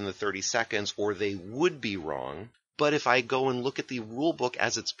God within the 30 seconds, or they would be wrong. But if I go and look at the rule book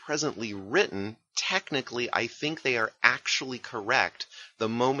as it's presently written, technically I think they are actually correct the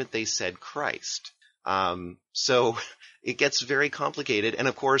moment they said Christ. So it gets very complicated. And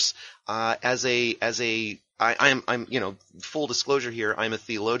of course, I'm full disclosure here, I'm a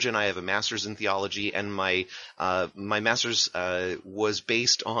theologian. I have a master's in theology, and my master's was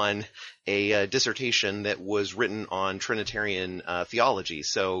based on a dissertation that was written on Trinitarian theology.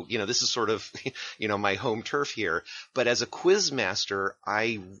 So, this is sort of, my home turf here. But as a quiz master,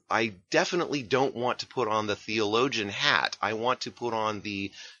 I definitely don't want to put on the theologian hat. I want to put on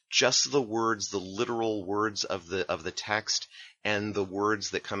just the words, the literal words of the text, and the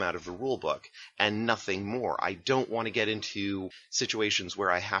words that come out of the rule book, and nothing more. I don't want to get into situations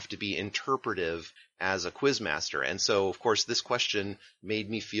where I have to be interpretive as a quizmaster. And so, of course, this question made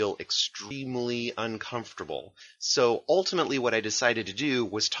me feel extremely uncomfortable. So ultimately what I decided to do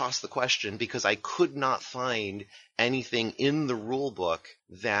was toss the question, because I could not find anything in the rule book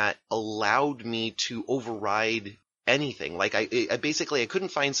that allowed me to override anything. Like I couldn't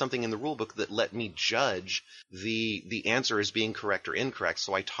find something in the rule book that let me judge the answer as being correct or incorrect.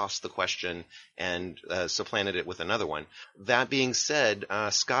 So I tossed the question and supplanted it with another one. That being said,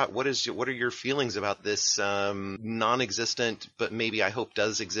 Scott, what are your feelings about this non-existent, but maybe I hope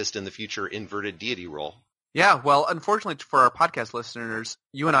does exist in the future, inverted deity rule? Yeah, well, unfortunately for our podcast listeners,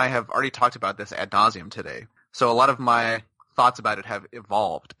 you and I have already talked about this ad nauseum today. So a lot of my thoughts about it have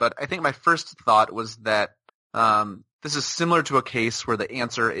evolved. But I think my first thought was that this is similar to a case where the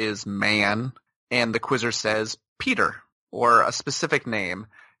answer is man and the quizzer says Peter or a specific name,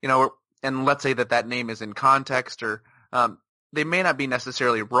 and let's say that name is in context, or they may not be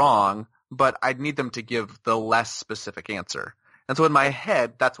necessarily wrong, but I'd need them to give the less specific answer. And so in my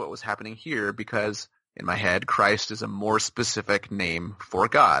head, that's what was happening here, because in my head, Christ is a more specific name for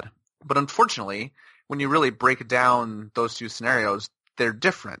God. But unfortunately, when you really break down those two scenarios, they're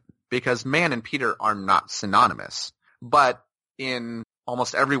different, because man and Peter are not synonymous. But in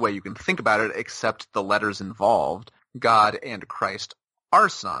almost every way you can think about it, except the letters involved, God and Christ are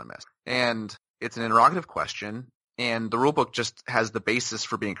synonymous. And it's an interrogative question, and the rulebook just has the basis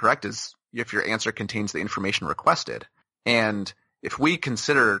for being correct is if your answer contains the information requested. And if we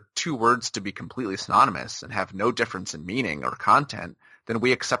consider two words to be completely synonymous and have no difference in meaning or content, then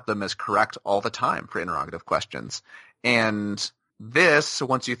we accept them as correct all the time for interrogative questions. And this,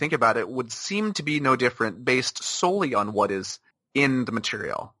 once you think about it, would seem to be no different based solely on what is in the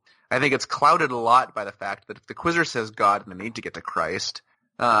material. I think it's clouded a lot by the fact that if the quizzer says God and they need to get to Christ,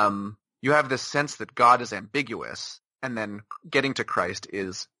 you have this sense that God is ambiguous, and then getting to Christ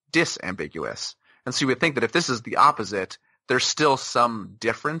is disambiguous. And so you would think that if this is the opposite, there's still some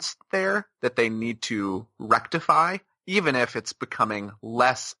difference there that they need to rectify, even if it's becoming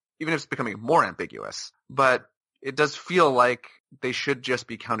more ambiguous. But it does feel like they should just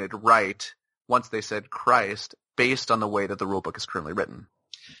be counted right once they said Christ, based on the way that the rulebook is currently written.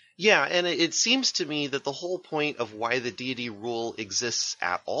 Yeah, and it seems to me that the whole point of why the deity rule exists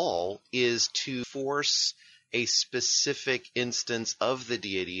at all is to force a specific instance of the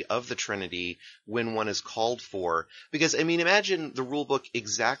deity, of the Trinity, when one is called for. Because, I mean, imagine the rule book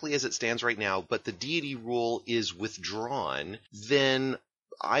exactly as it stands right now, but the deity rule is withdrawn, then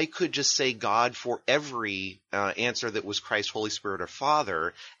I could just say God for every answer that was Christ, Holy Spirit, or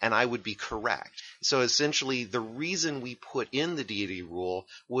Father, and I would be correct. So essentially, the reason we put in the deity rule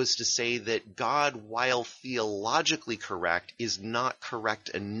was to say that God, while theologically correct, is not correct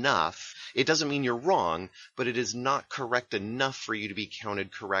enough. It doesn't mean you're wrong, but it is not correct enough for you to be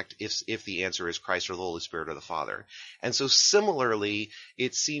counted correct if the answer is Christ or the Holy Spirit or the Father. And so similarly,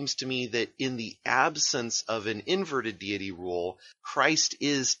 it seems to me that in the absence of an inverted deity rule, Christ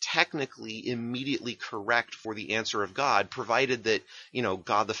is technically immediately correct for the answer of God, provided that,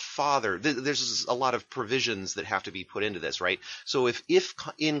 God the Father, there's a lot of provisions that have to be put into this, right? So if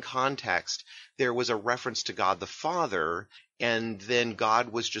in context there was a reference to God the Father, and then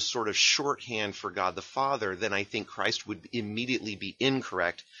God was just sort of shorthand for God the Father, then I think Christ would immediately be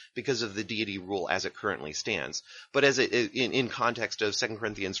incorrect because of the deity rule as it currently stands. But as in context of 2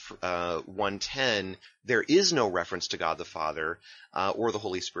 Corinthians 1:10, there is no reference to God the Father or the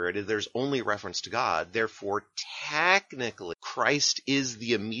Holy Spirit. There's only reference to God. Therefore, technically, Christ is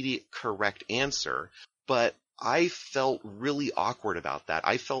the immediate correct answer. But I felt really awkward about that.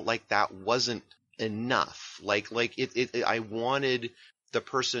 I felt like that wasn't enough. I wanted the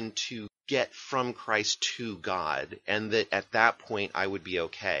person to get from Christ to God, and that at that point I would be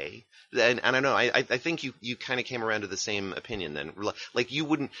okay. And I don't know, I think you kind of came around to the same opinion then. Like, you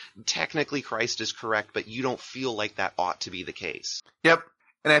wouldn't, technically Christ is correct, but you don't feel like that ought to be the case. Yep.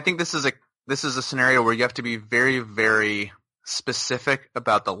 And I think this is a scenario where you have to be very, very specific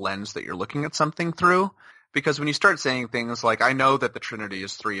about the lens that you're looking at something through. Because when you start saying things like, I know that the Trinity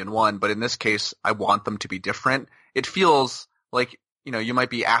is 3 in 1, but in this case, I want them to be different, it feels like, you might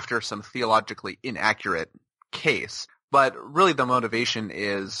be after some theologically inaccurate case. But really the motivation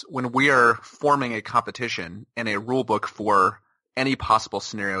is when we are forming a competition and a rule book for any possible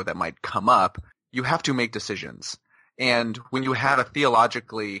scenario that might come up, you have to make decisions. And when you have a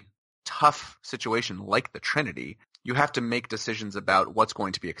theologically tough situation like the Trinity, you have to make decisions about what's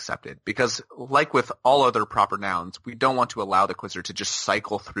going to be accepted. Because like with all other proper nouns, we don't want to allow the quizzer to just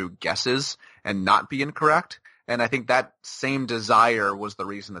cycle through guesses and not be incorrect. And I think that same desire was the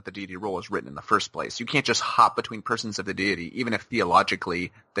reason that the deity rule was written in the first place. You can't just hop between persons of the deity, even if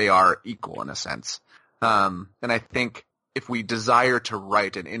theologically they are equal in a sense. And I think if we desire to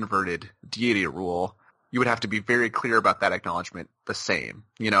write an inverted deity rule, you would have to be very clear about that acknowledgement the same.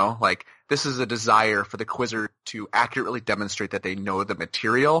 Like, this is a desire for the quizzer to accurately demonstrate that they know the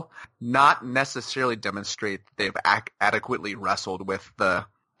material, not necessarily demonstrate that they've adequately wrestled with the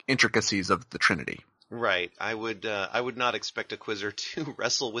intricacies of the Trinity. Right. I would not expect a quizzer to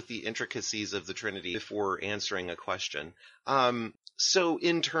wrestle with the intricacies of the Trinity before answering a question. So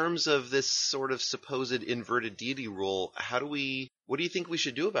in terms of this sort of supposed inverted deity rule, what do you think we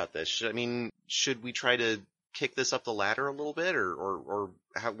should do about this? Should we try to kick this up the ladder a little bit, or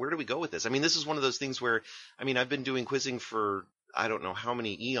where do we go with this? I mean, this is one of those things where, I've been doing quizzing for I don't know how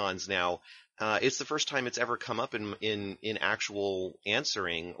many eons now. It's the first time it's ever come up in actual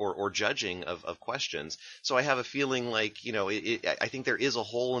answering or judging of questions. So I have a feeling like, I think there is a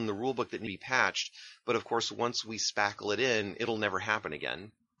hole in the rule book that needs to be patched. But of course, once we spackle it in, it'll never happen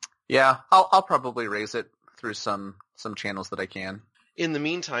again. Yeah, I'll probably raise it through some channels that I can. In the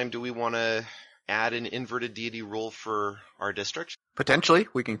meantime, do we want to add an inverted deity rule for our district? Potentially.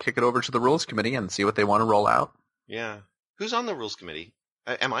 We can kick it over to the rules committee and see what they want to roll out. Yeah. Who's on the rules committee?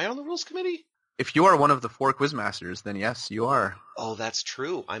 Am I on the rules committee? If you are one of the 4 quizmasters, then yes, you are. Oh, that's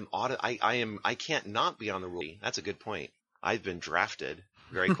true. I can't not be on the rule. That's a good point. I've been drafted.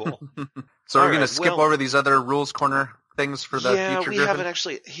 Very cool. So we're going to skip over these other rules corner things for the future, we Griffin? haven't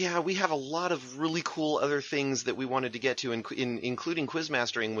actually. Yeah, we have a lot of really cool other things that we wanted to get to, including quiz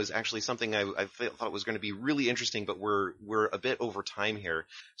mastering was actually something I thought was going to be really interesting, but we're a bit over time here,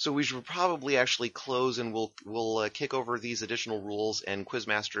 so we should probably actually close, and we'll kick over these additional rules and quiz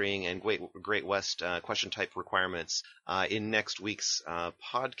mastering and Great West question type requirements in next week's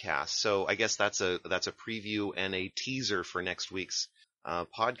podcast. So I guess that's a preview and a teaser for next week's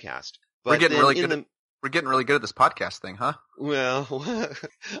podcast. But we're getting really good at this podcast thing, huh? Well,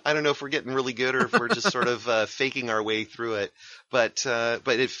 I don't know if we're getting really good or if we're just sort of faking our way through it, but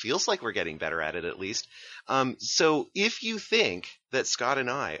it feels like we're getting better at it at least. So if you think that Scott and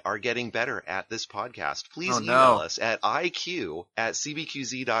I are getting better at this podcast, please email us at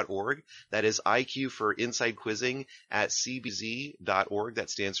iq@cbqz.org. That is IQ for Inside Quizzing at cbz.org. That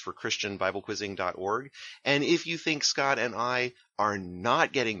stands for ChristianBibleQuizzing.org. And if you think Scott and I are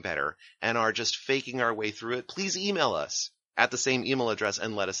not getting better and are just faking our way through it, please email us at the same email address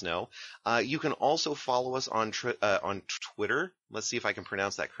and let us know. You can also follow us on Twitter. Let's see if I can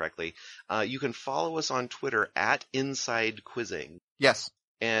pronounce that correctly. You can follow us on Twitter at Inside Quizzing. Yes.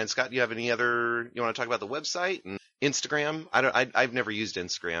 And Scott, you have any other? You want to talk about the website and Instagram? I've never used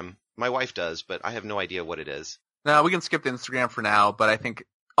Instagram. My wife does, but I have no idea what it is. No, we can skip the Instagram for now. But I think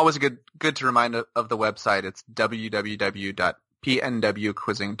always good to remind of the website. It's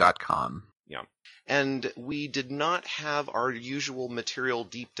www.pnwquizzing.com. Yeah. And we did not have our usual material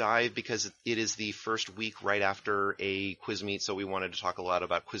deep dive because it is the first week right after a quiz meet, so we wanted to talk a lot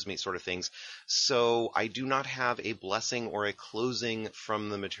about quiz meet sort of things. So I do not have a blessing or a closing from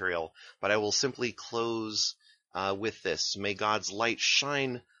the material, but I will simply close with this. May God's light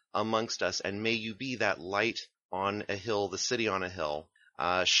shine amongst us, and may you be that light on a hill, the city on a hill,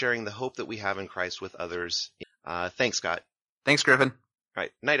 sharing the hope that we have in Christ with others. Thanks, Scott. Thanks, Griffin. All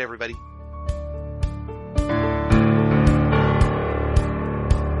right. Night, everybody.